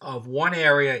produce of one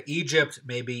area, Egypt,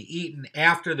 may be eaten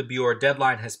after the Beur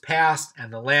deadline has passed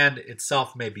and the land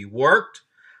itself may be worked.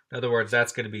 In other words,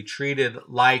 that's going to be treated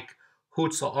like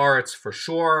Chutz La'aretz for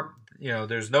sure.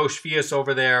 There's no Sheviis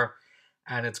over there.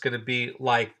 And it's going to be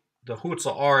like the Chutz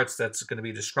La'aretz that's going to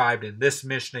be described in this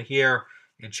Mishnah here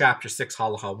in chapter 6,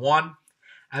 Halacha 1.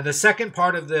 And the second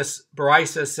part of this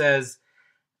Baraisa says,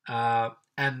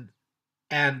 and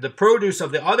the produce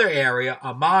of the other area,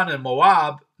 Ammon and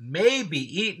Moab, may be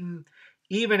eaten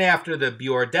even after the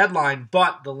Beur deadline,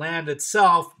 but the land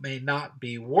itself may not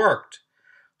be worked.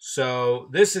 So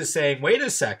this is saying, wait a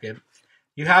second,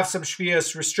 you have some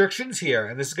Sheviis restrictions here,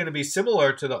 and this is going to be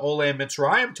similar to the Olei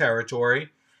Mitzrayim territory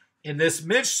in this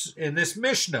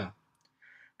Mishnah.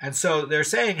 And so they're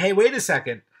saying, hey, wait a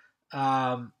second,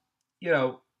 why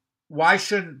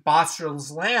shouldn't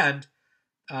Bastra's land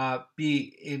not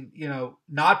be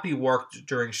worked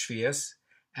during Sheviis,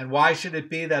 and why should it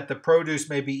be that the produce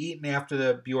may be eaten after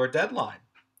the Beur deadline?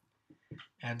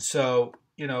 And so,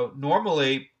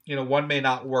 normally, one may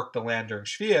not work the land during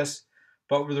Sheviis,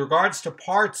 but with regards to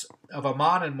parts of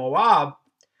Ammon and Moab,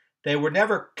 they were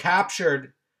never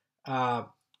captured by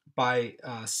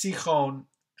Sichon.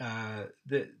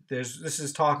 This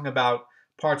is talking about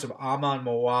parts of Ammon and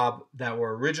Moab that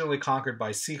were originally conquered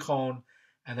by Sichon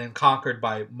and then conquered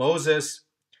by Moses.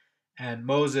 And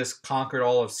Moses conquered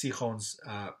all of Sichon's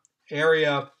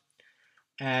area.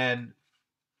 And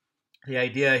the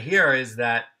idea here is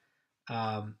that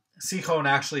Sichon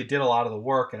actually did a lot of the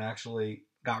work and actually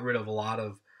got rid of a lot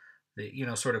of the,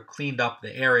 sort of cleaned up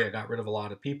the area, got rid of a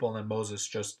lot of people, and then Moses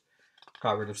just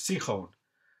got rid of Sichon.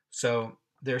 So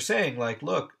they're saying, like,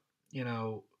 look,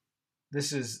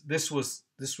 this was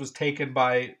taken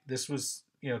by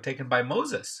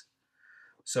Moses.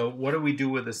 So what do we do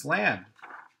with this land?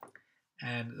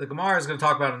 And the Gemara is going to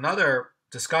talk about another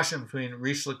discussion between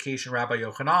Rish Lakish and Rabbi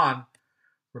Yochanan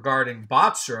regarding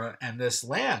Batra and this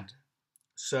land.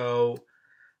 So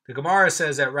the Gemara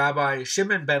says that Rabbi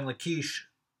Shimon ben Lakish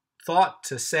thought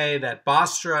to say that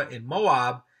Basra in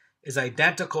Moab is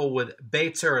identical with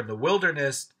Beitzer in the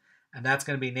wilderness, and that's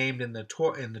going to be named in the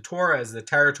Torah as the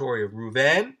territory of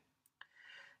Reuven.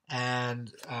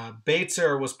 And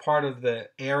Beitzer was part of the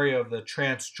area of the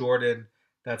Transjordan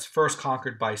that's first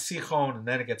conquered by Sichon, and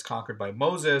then it gets conquered by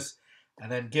Moses,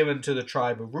 and then given to the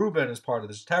tribe of Reuben as part of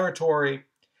this territory.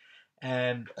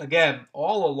 And again,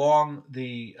 all along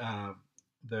the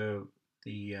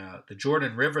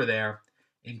Jordan River there,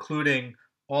 including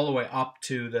all the way up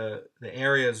to the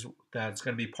areas that's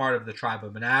going to be part of the tribe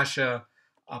of Manasseh,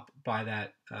 up by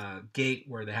that gate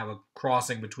where they have a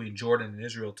crossing between Jordan and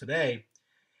Israel today,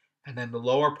 and then the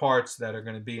lower parts that are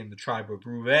going to be in the tribe of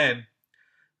Reuven.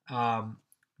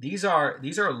 These are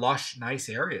lush, nice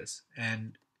areas,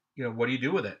 and what do you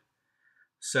do with it?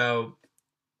 So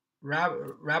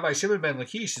Rabbi Shimon ben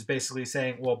Lakish is basically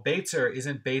saying, well, Beitzer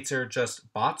isn't Beitzer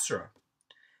just Batsra,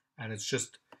 and it's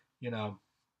just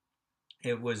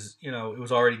it was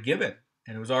already given,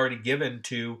 and it was already given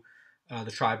to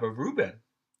the tribe of Reuben.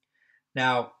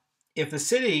 Now, if the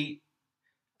city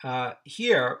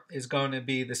here is going to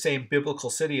be the same biblical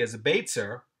city as a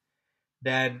Beitzer,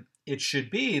 then it should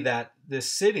be that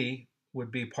this city would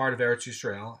be part of Eretz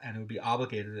Yisrael and it would be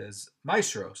obligated as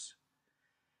Maestros.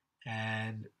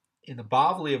 And in the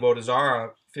Bavli of Avodah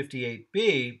Zarah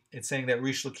 58b, it's saying that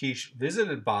Rish Lakish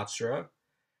visited Batsra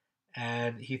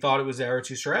and he thought it was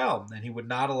Eretz Yisrael, and he would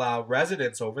not allow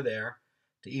residents over there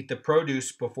to eat the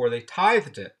produce before they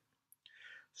tithed it.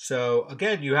 So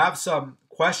again, you have some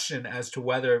question as to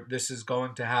whether this is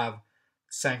going to have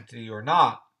sanctity or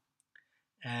not.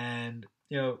 And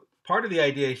part of the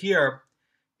idea here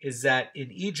is that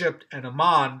in Egypt and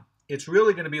Ammon, it's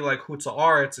really going to be like Chutz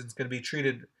La'aretz, and it's going to be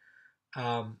treated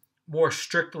more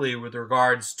strictly with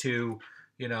regards to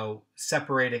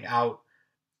separating out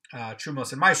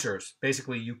Trumos and Meisers.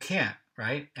 Basically, you can't,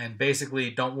 right? And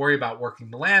basically, don't worry about working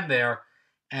the land there.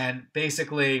 And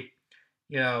basically,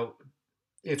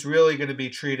 it's really going to be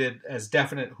treated as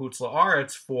definite Chutz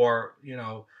La'aretz for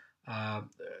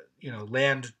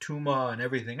land tuma and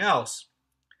everything else.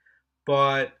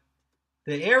 But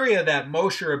the area that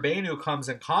Moshe Rabbeinu comes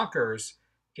and conquers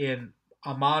in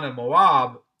Ammon and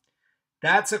Moab,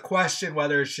 that's a question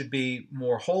whether it should be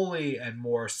more holy and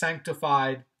more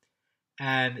sanctified,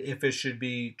 and if it should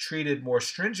be treated more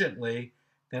stringently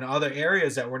than other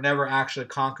areas that were never actually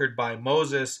conquered by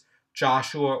Moses,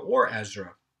 Joshua, or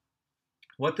Ezra.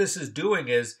 What this is doing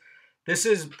is, this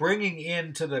is bringing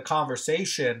into the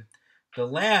conversation the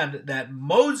land that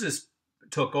Moses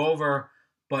took over,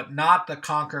 but not the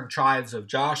conquering tribes of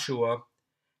Joshua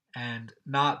and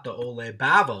not the Ole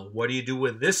Babel. What do you do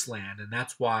with this land? And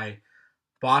that's why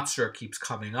Batsra keeps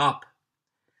coming up.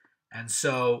 And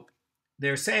so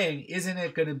they're saying, isn't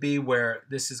it going to be where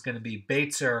this is going to be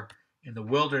Beitzer in the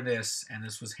wilderness, and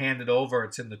this was handed over,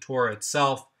 it's in the Torah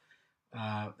itself,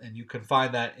 and you can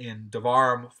find that in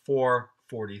Devarim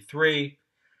 4:43.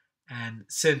 And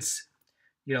since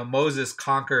Moses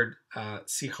conquered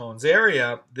Sichon's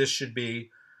area, this should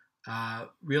be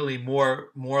really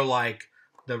more like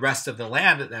the rest of the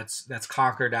land that's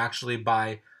conquered actually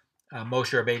by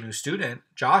Moshe Rabbeinu's student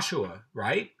Joshua,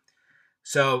 right?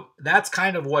 So that's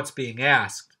kind of what's being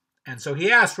asked. And so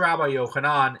he asked Rabbi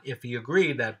Yochanan if he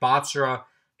agreed that Batsra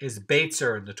is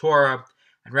Beitzer in the Torah,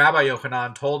 and Rabbi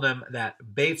Yochanan told him that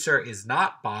Beitzer is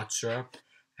not Batsra,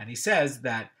 and he says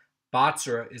that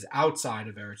Batsra is outside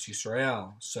of Eretz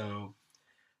Yisrael. So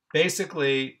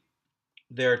basically,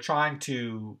 they're trying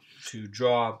to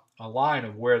draw a line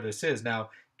of where this is. Now,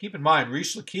 keep in mind,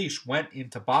 Rish Lakish went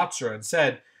into Batsra and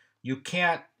said, you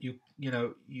can't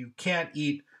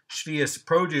eat Sheviis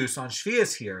produce on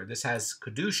Sheviis here. This has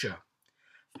Kedusha.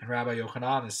 And Rabbi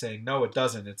Yochanan is saying, no, it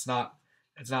doesn't. It's not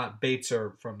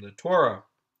Beitzer from the Torah.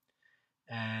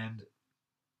 And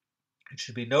it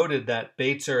should be noted that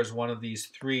Beitzer is one of these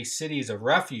 3 cities of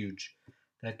refuge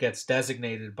that gets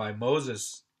designated by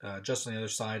Moses just on the other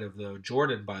side of the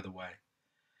Jordan, by the way.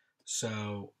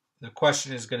 So the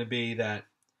question is going to be that,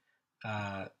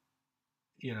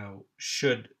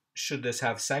 should this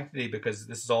have sanctity? Because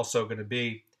this is also going to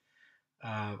be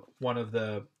one of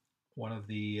the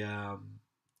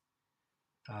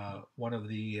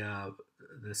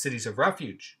cities of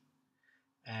refuge,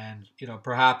 and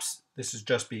perhaps this is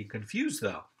just being confused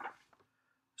though.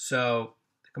 So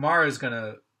the Gemara is going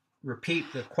to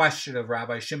repeat the question of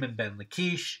Rabbi Shimon ben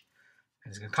Lakish,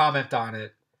 and he's going to comment on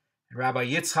it. And Rabbi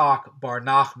Yitzchak Bar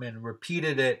Nachman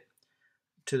repeated it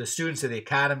to the students of the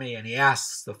academy, and he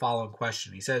asks the following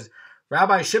question. He says,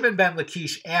 Rabbi Shimon ben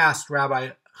Lakish asked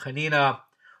Rabbi Hanina,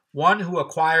 one who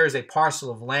acquires a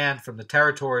parcel of land from the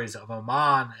territories of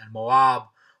Ammon and Moab,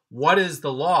 what is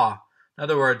the law? In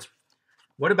other words,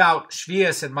 What about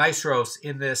Sheviis and Maasros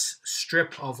in this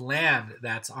strip of land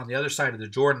that's on the other side of the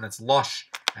Jordan that's lush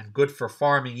and good for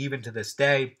farming even to this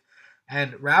day?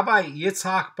 And Rabbi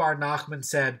Yitzhak Bar Nachman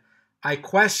said, I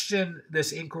question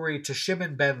this inquiry to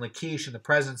Shimon ben Lakish in the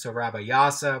presence of Rabbi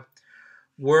Yasa.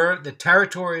 Were the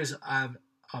territories of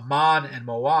Ammon and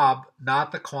Moab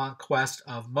not the conquest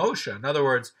of Moshe? In other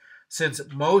words, since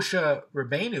Moshe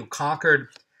Rabbeinu conquered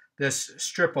this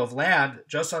strip of land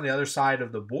just on the other side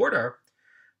of the border,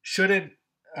 shouldn't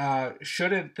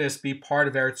this be part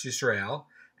of Eretz Yisrael?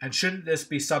 And shouldn't this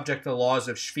be subject to the laws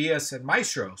of Sheviis and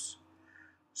Maasros?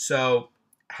 So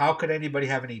how could anybody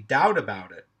have any doubt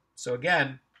about it? So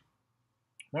again,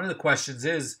 one of the questions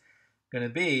is going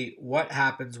to be, what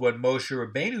happens when Moshe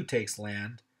Rabbeinu takes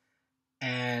land?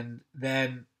 And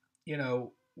then,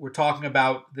 we're talking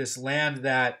about this land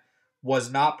that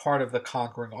was not part of the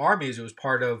conquering armies. It was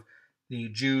part of the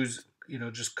Jews,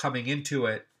 just coming into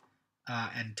it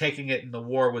and taking it in the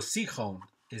war with Sichon.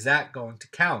 Is that going to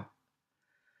count?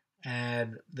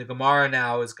 And the Gemara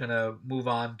now is going to move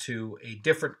on to a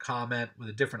different comment with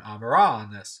a different Amarah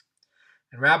on this.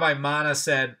 And Rabbi Mana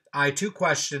said, I too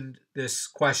questioned this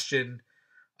question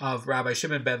of Rabbi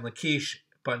Shimon ben Lakish,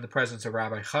 but in the presence of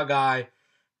Rabbi Chagai,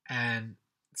 and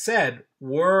said,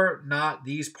 were not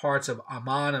these parts of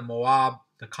Ammon and Moab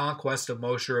the conquest of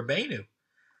Moshe Rabbeinu?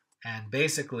 And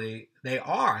basically, they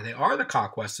are. They are the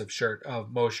conquest of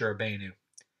Moshe Rabbeinu.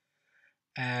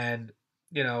 And,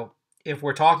 if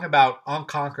we're talking about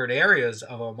unconquered areas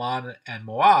of Ammon and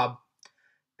Moab,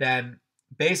 then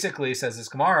basically, says this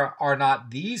Gemara, are not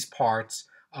these parts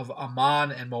of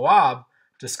Ammon and Moab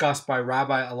discussed by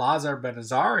Rabbi Elazar ben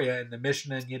Azariah in the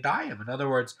Mishnah and Yedayim? In other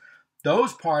words,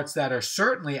 those parts that are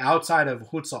certainly outside of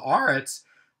Chutz La'aretz,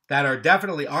 that are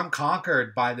definitely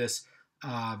unconquered by this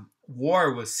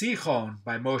war with Sichon,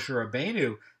 by Moshe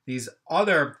Rabbeinu, these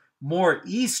other more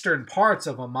eastern parts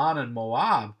of Ammon and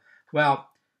Moab, well,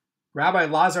 Rabbi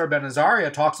Elazar ben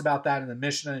Azariah talks about that in the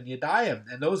Mishnah and Yedayim,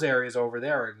 and those areas over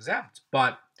there are exempt.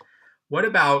 But what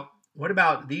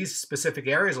about these specific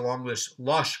areas along this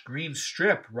lush green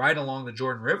strip right along the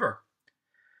Jordan River?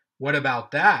 What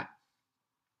about that?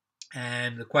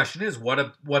 And the question is,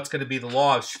 what's going to be the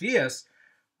law of Sheviis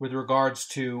with regards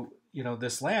to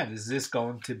this land? Is this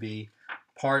going to be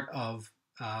part of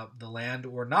the land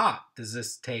or not? Does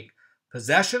this take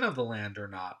possession of the land or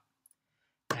not?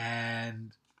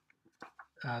 And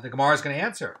the Gemara is going to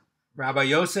answer. Rabbi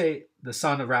Yosei, the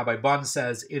son of Rabbi Bun,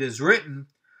 says, it is written,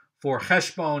 for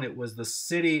Heshbon, it was the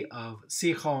city of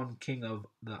Sichon, king of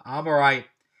the Amorite,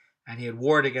 and he had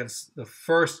warred against the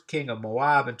first king of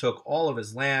Moab and took all of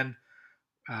his land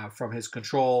from his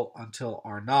control until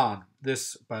Arnon.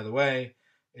 This, by the way,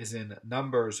 is in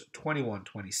Numbers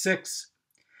 21:26.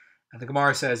 And the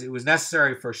Gemara says, it was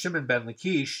necessary for Shimon ben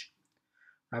Lakish,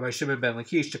 Rabbi Shimon ben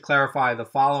Lakish, to clarify the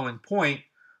following point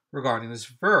regarding this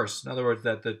verse. In other words,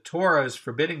 that the Torah is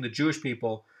forbidding the Jewish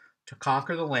people to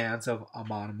conquer the lands of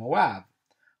Ammon and Moab.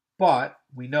 But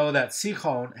we know that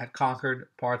Sichon had conquered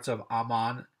parts of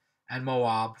Ammon and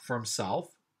Moab for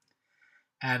himself.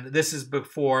 And this is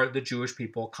before the Jewish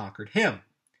people conquered him.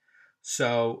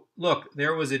 So, look,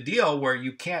 there was a deal where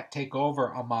you can't take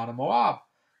over Ammon and Moab.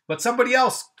 But somebody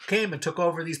else came and took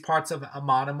over these parts of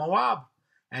Ammon and Moab.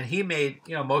 And he made,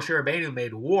 Moshe Rabbeinu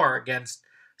made war against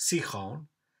Sichon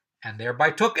and thereby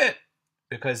took it.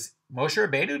 Because Moshe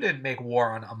Rabbeinu didn't make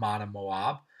war on Ammon and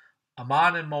Moab.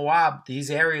 Ammon and Moab, these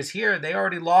areas here, they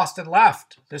already lost and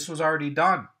left. This was already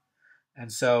done.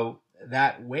 And so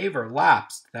that waiver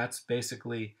lapsed. That's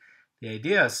basically the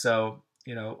idea. So,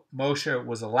 Moshe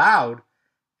was allowed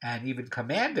and even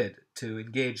commanded to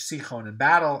engage Sichon in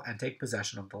battle and take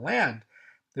possession of the land.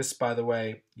 This, by the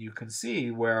way, you can see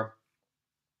where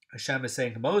Hashem is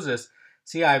saying to Moses,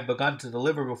 see, I have begun to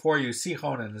deliver before you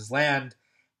Sichon and his land,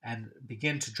 and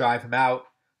begin to drive him out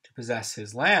to possess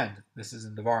his land. This is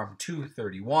in Devarim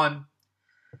 2:31.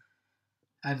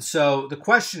 And so the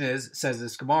question is, says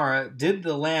this Gemara, did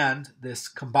the land, this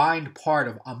combined part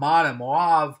of Ammon and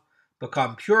Moab,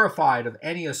 become purified of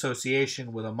any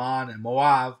association with Ammon and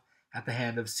Moab at the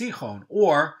hand of Sichon,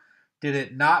 or did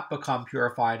it not become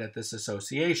purified at this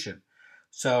association?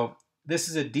 So this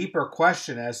is a deeper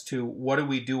question as to what do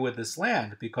we do with this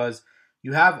land, because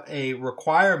you have a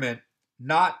requirement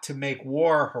not to make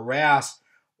war, harass,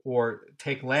 or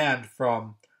take land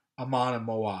from Ammon and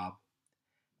Moab.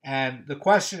 And the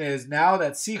question is, now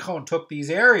that Sichon took these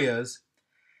areas,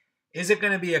 is it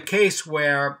going to be a case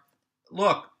where,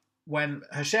 look, when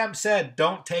Hashem said,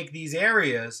 don't take these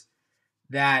areas,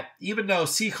 that even though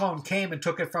Sichon came and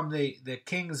took it from the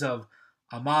kings of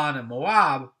Ammon and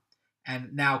Moab,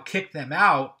 and now kick them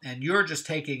out, and you're just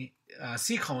taking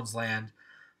Sichon's land,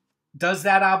 does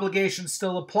that obligation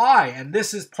still apply? And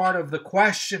this is part of the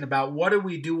question about what do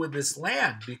we do with this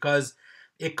land, because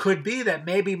it could be that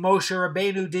maybe Moshe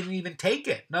Rabbeinu didn't even take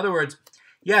it. In other words,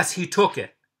 yes, he took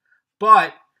it,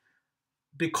 but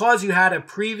because you had a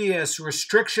previous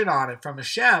restriction on it from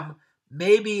Hashem,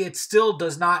 maybe it still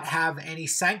does not have any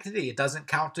sanctity. It doesn't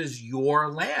count as your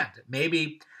land.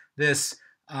 Maybe this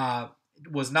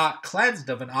was not cleansed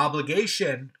of an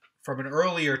obligation from an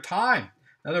earlier time.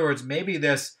 In other words, maybe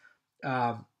this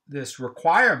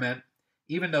requirement,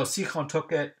 even though Sichon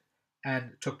took it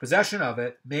and took possession of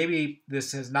it, maybe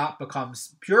this has not become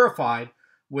purified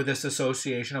with this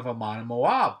association of Ammon and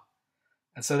Moab.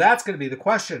 And so that's going to be the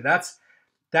question.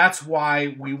 That's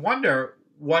why we wonder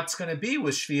what's going to be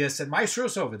with Sheviis and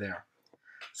Maasros over there.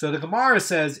 So the Gemara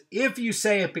says, if you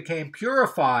say it became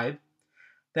purified,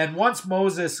 then once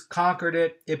Moses conquered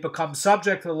it, it becomes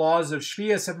subject to the laws of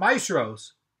Sheviis and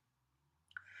Maasros.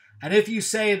 And if you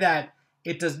say that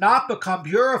it does not become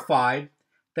purified,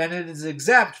 then it is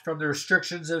exempt from the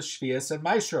restrictions of Sheviis and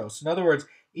Maasros. In other words,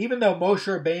 even though Moshe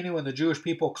Rabbeinu and the Jewish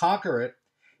people conquer it,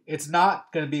 it's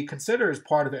not going to be considered as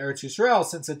part of Eretz Yisrael,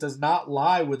 since it does not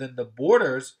lie within the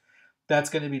borders that's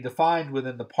going to be defined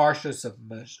within the Parshas of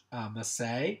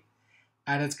Maseh,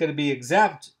 and it's going to be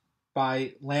exempt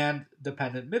by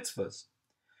land-dependent mitzvahs.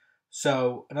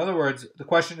 So, in other words, the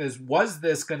question is, was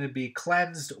this going to be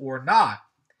cleansed or not?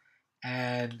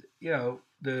 And,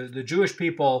 the Jewish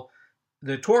people,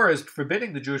 the Torah is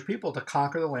forbidding the Jewish people to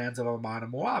conquer the lands of Ammon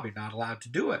and Moab. You're not allowed to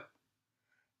do it.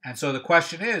 And so the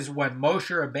question is, when Moshe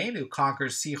Rabbeinu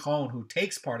conquers Sichon, who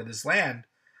takes part of this land,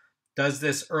 does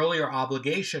this earlier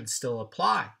obligation still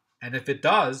apply? And if it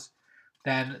does,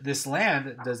 then this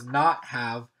land does not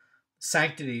have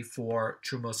sanctity for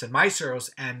Trumos and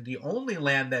Maasros, and the only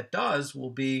land that does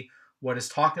will be what is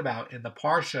talked about in the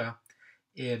Parsha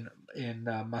in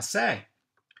Maseh.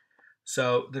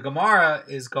 So the Gemara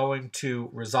is going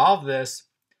to resolve this,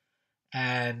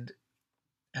 and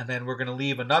then we're going to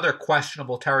leave another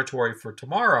questionable territory for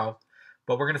tomorrow,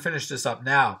 but we're going to finish this up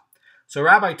now. So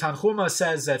Rabbi Tanchuma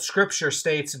says that Scripture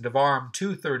states in Devarim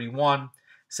 2:31,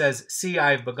 says, "See,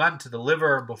 I have begun to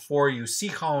deliver before you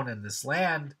Sichon and this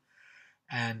land,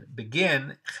 and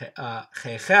begin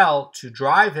chechel, to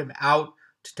drive him out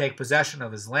to take possession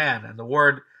of his land." And the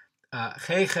word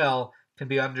chechel can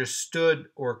be understood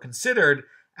or considered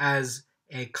as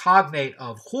a cognate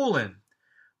of chulin,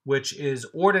 which is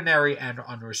ordinary and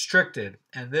unrestricted.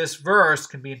 And this verse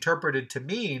can be interpreted to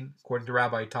mean, according to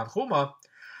Rabbi Tanchuma,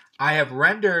 I have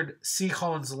rendered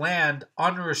Sichon's land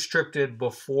unrestricted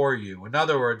before you. In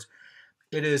other words,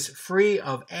 it is free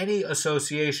of any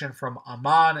association from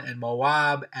Ammon and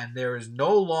Moab, and there is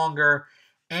no longer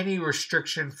any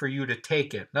restriction for you to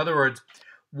take it. In other words,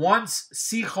 once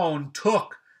Sichon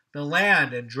took the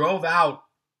land and drove out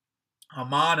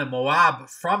Ammon and Moab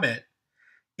from it,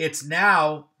 it's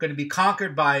now going to be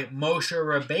conquered by Moshe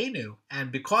Rabbeinu.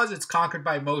 And because it's conquered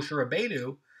by Moshe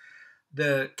Rabbeinu,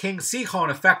 the king Sichon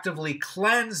effectively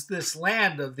cleansed this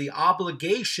land of the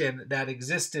obligation that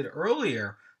existed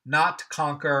earlier not to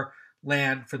conquer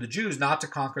land for the Jews, not to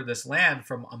conquer this land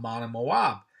from Ammon and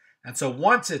Moab. And so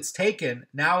once it's taken,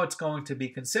 now it's going to be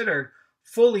considered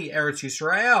fully Eretz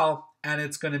Yisrael, and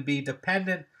it's going to be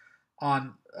dependent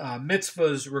on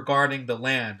mitzvahs regarding the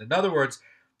land. In other words,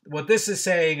 what this is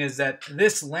saying is that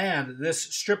this land, this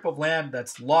strip of land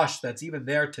that's lush, that's even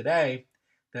there today,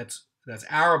 that's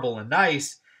arable and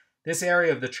nice, this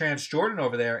area of the Transjordan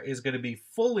over there is going to be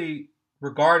fully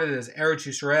regarded as Eretz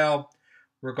Yisrael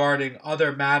regarding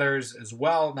other matters as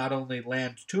well, not only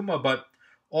land Tuma, but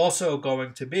also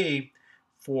going to be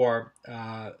for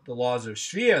the laws of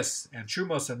Sheviis and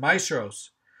Trumos and Maasros.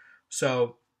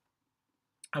 So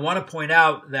I want to point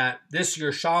out that this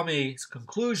Yerushalmi's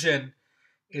conclusion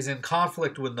is in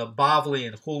conflict with the Bavli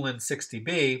in Chulin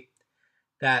 60b,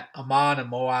 that Ammon and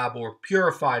Moab were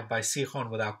purified by Sichon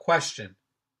without question.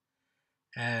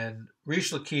 And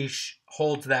Rish Lakish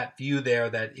holds that view there,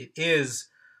 that it is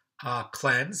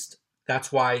cleansed.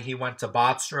 That's why he went to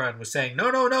Batsra and was saying,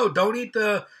 no, don't eat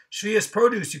the Sheviis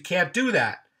produce. You can't do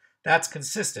that. That's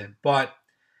consistent. But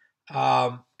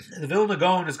the Vilna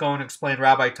Goan is going to explain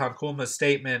Rabbi Tanchuma's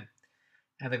statement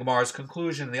and the Gemara's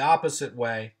conclusion in the opposite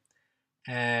way.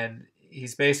 And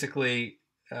he's basically,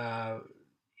 going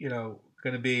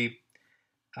to be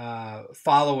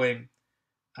following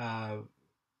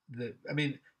the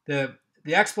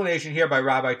explanation here by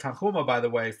Rabbi Tanchuma, by the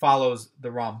way, follows the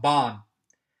Ramban,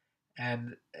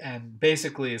 and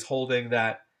basically is holding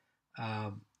that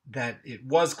that it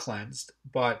was cleansed,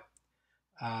 but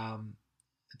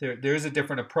there is a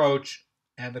different approach,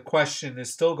 and the question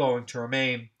is still going to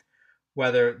remain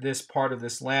whether this part of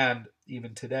this land,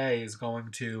 even today, is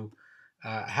going to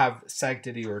have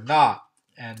sanctity or not.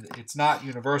 And it's not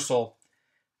universal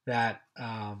that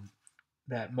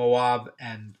that Moab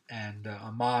and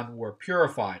Ammon were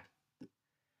purified.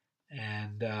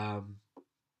 And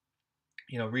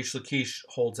Rish Lakish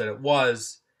holds that it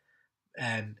was,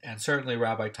 and certainly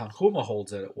Rabbi Tanhuma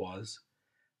holds that it was.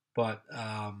 But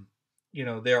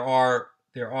there are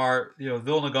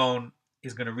Vilna Goan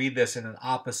is going to read this in an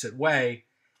opposite way,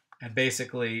 and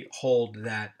basically hold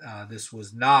that this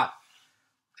was not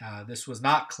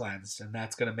cleansed, and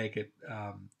that's going to make it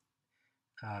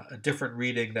a different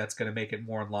reading. That's going to make it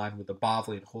more in line with the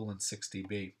Bavli and Chulin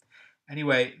 60b.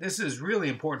 Anyway, this is really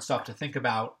important stuff to think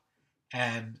about,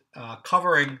 and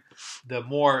covering the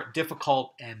more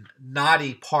difficult and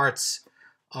knotty parts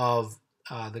of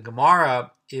the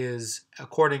Gemara is,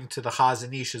 according to the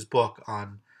Chazan Ish's book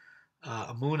on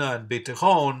Amunah and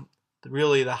Bitachon,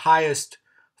 really the highest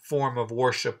form of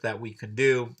worship that we can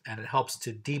do, and it helps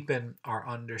to deepen our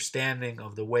understanding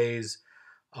of the ways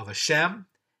of Hashem,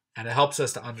 and it helps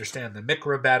us to understand the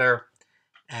Mikra better.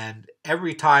 And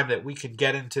every time that we can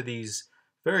get into these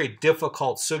very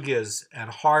difficult sugyas and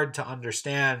hard to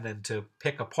understand and to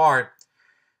pick apart,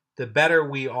 the better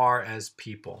we are as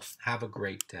people. Have a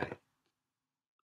great day.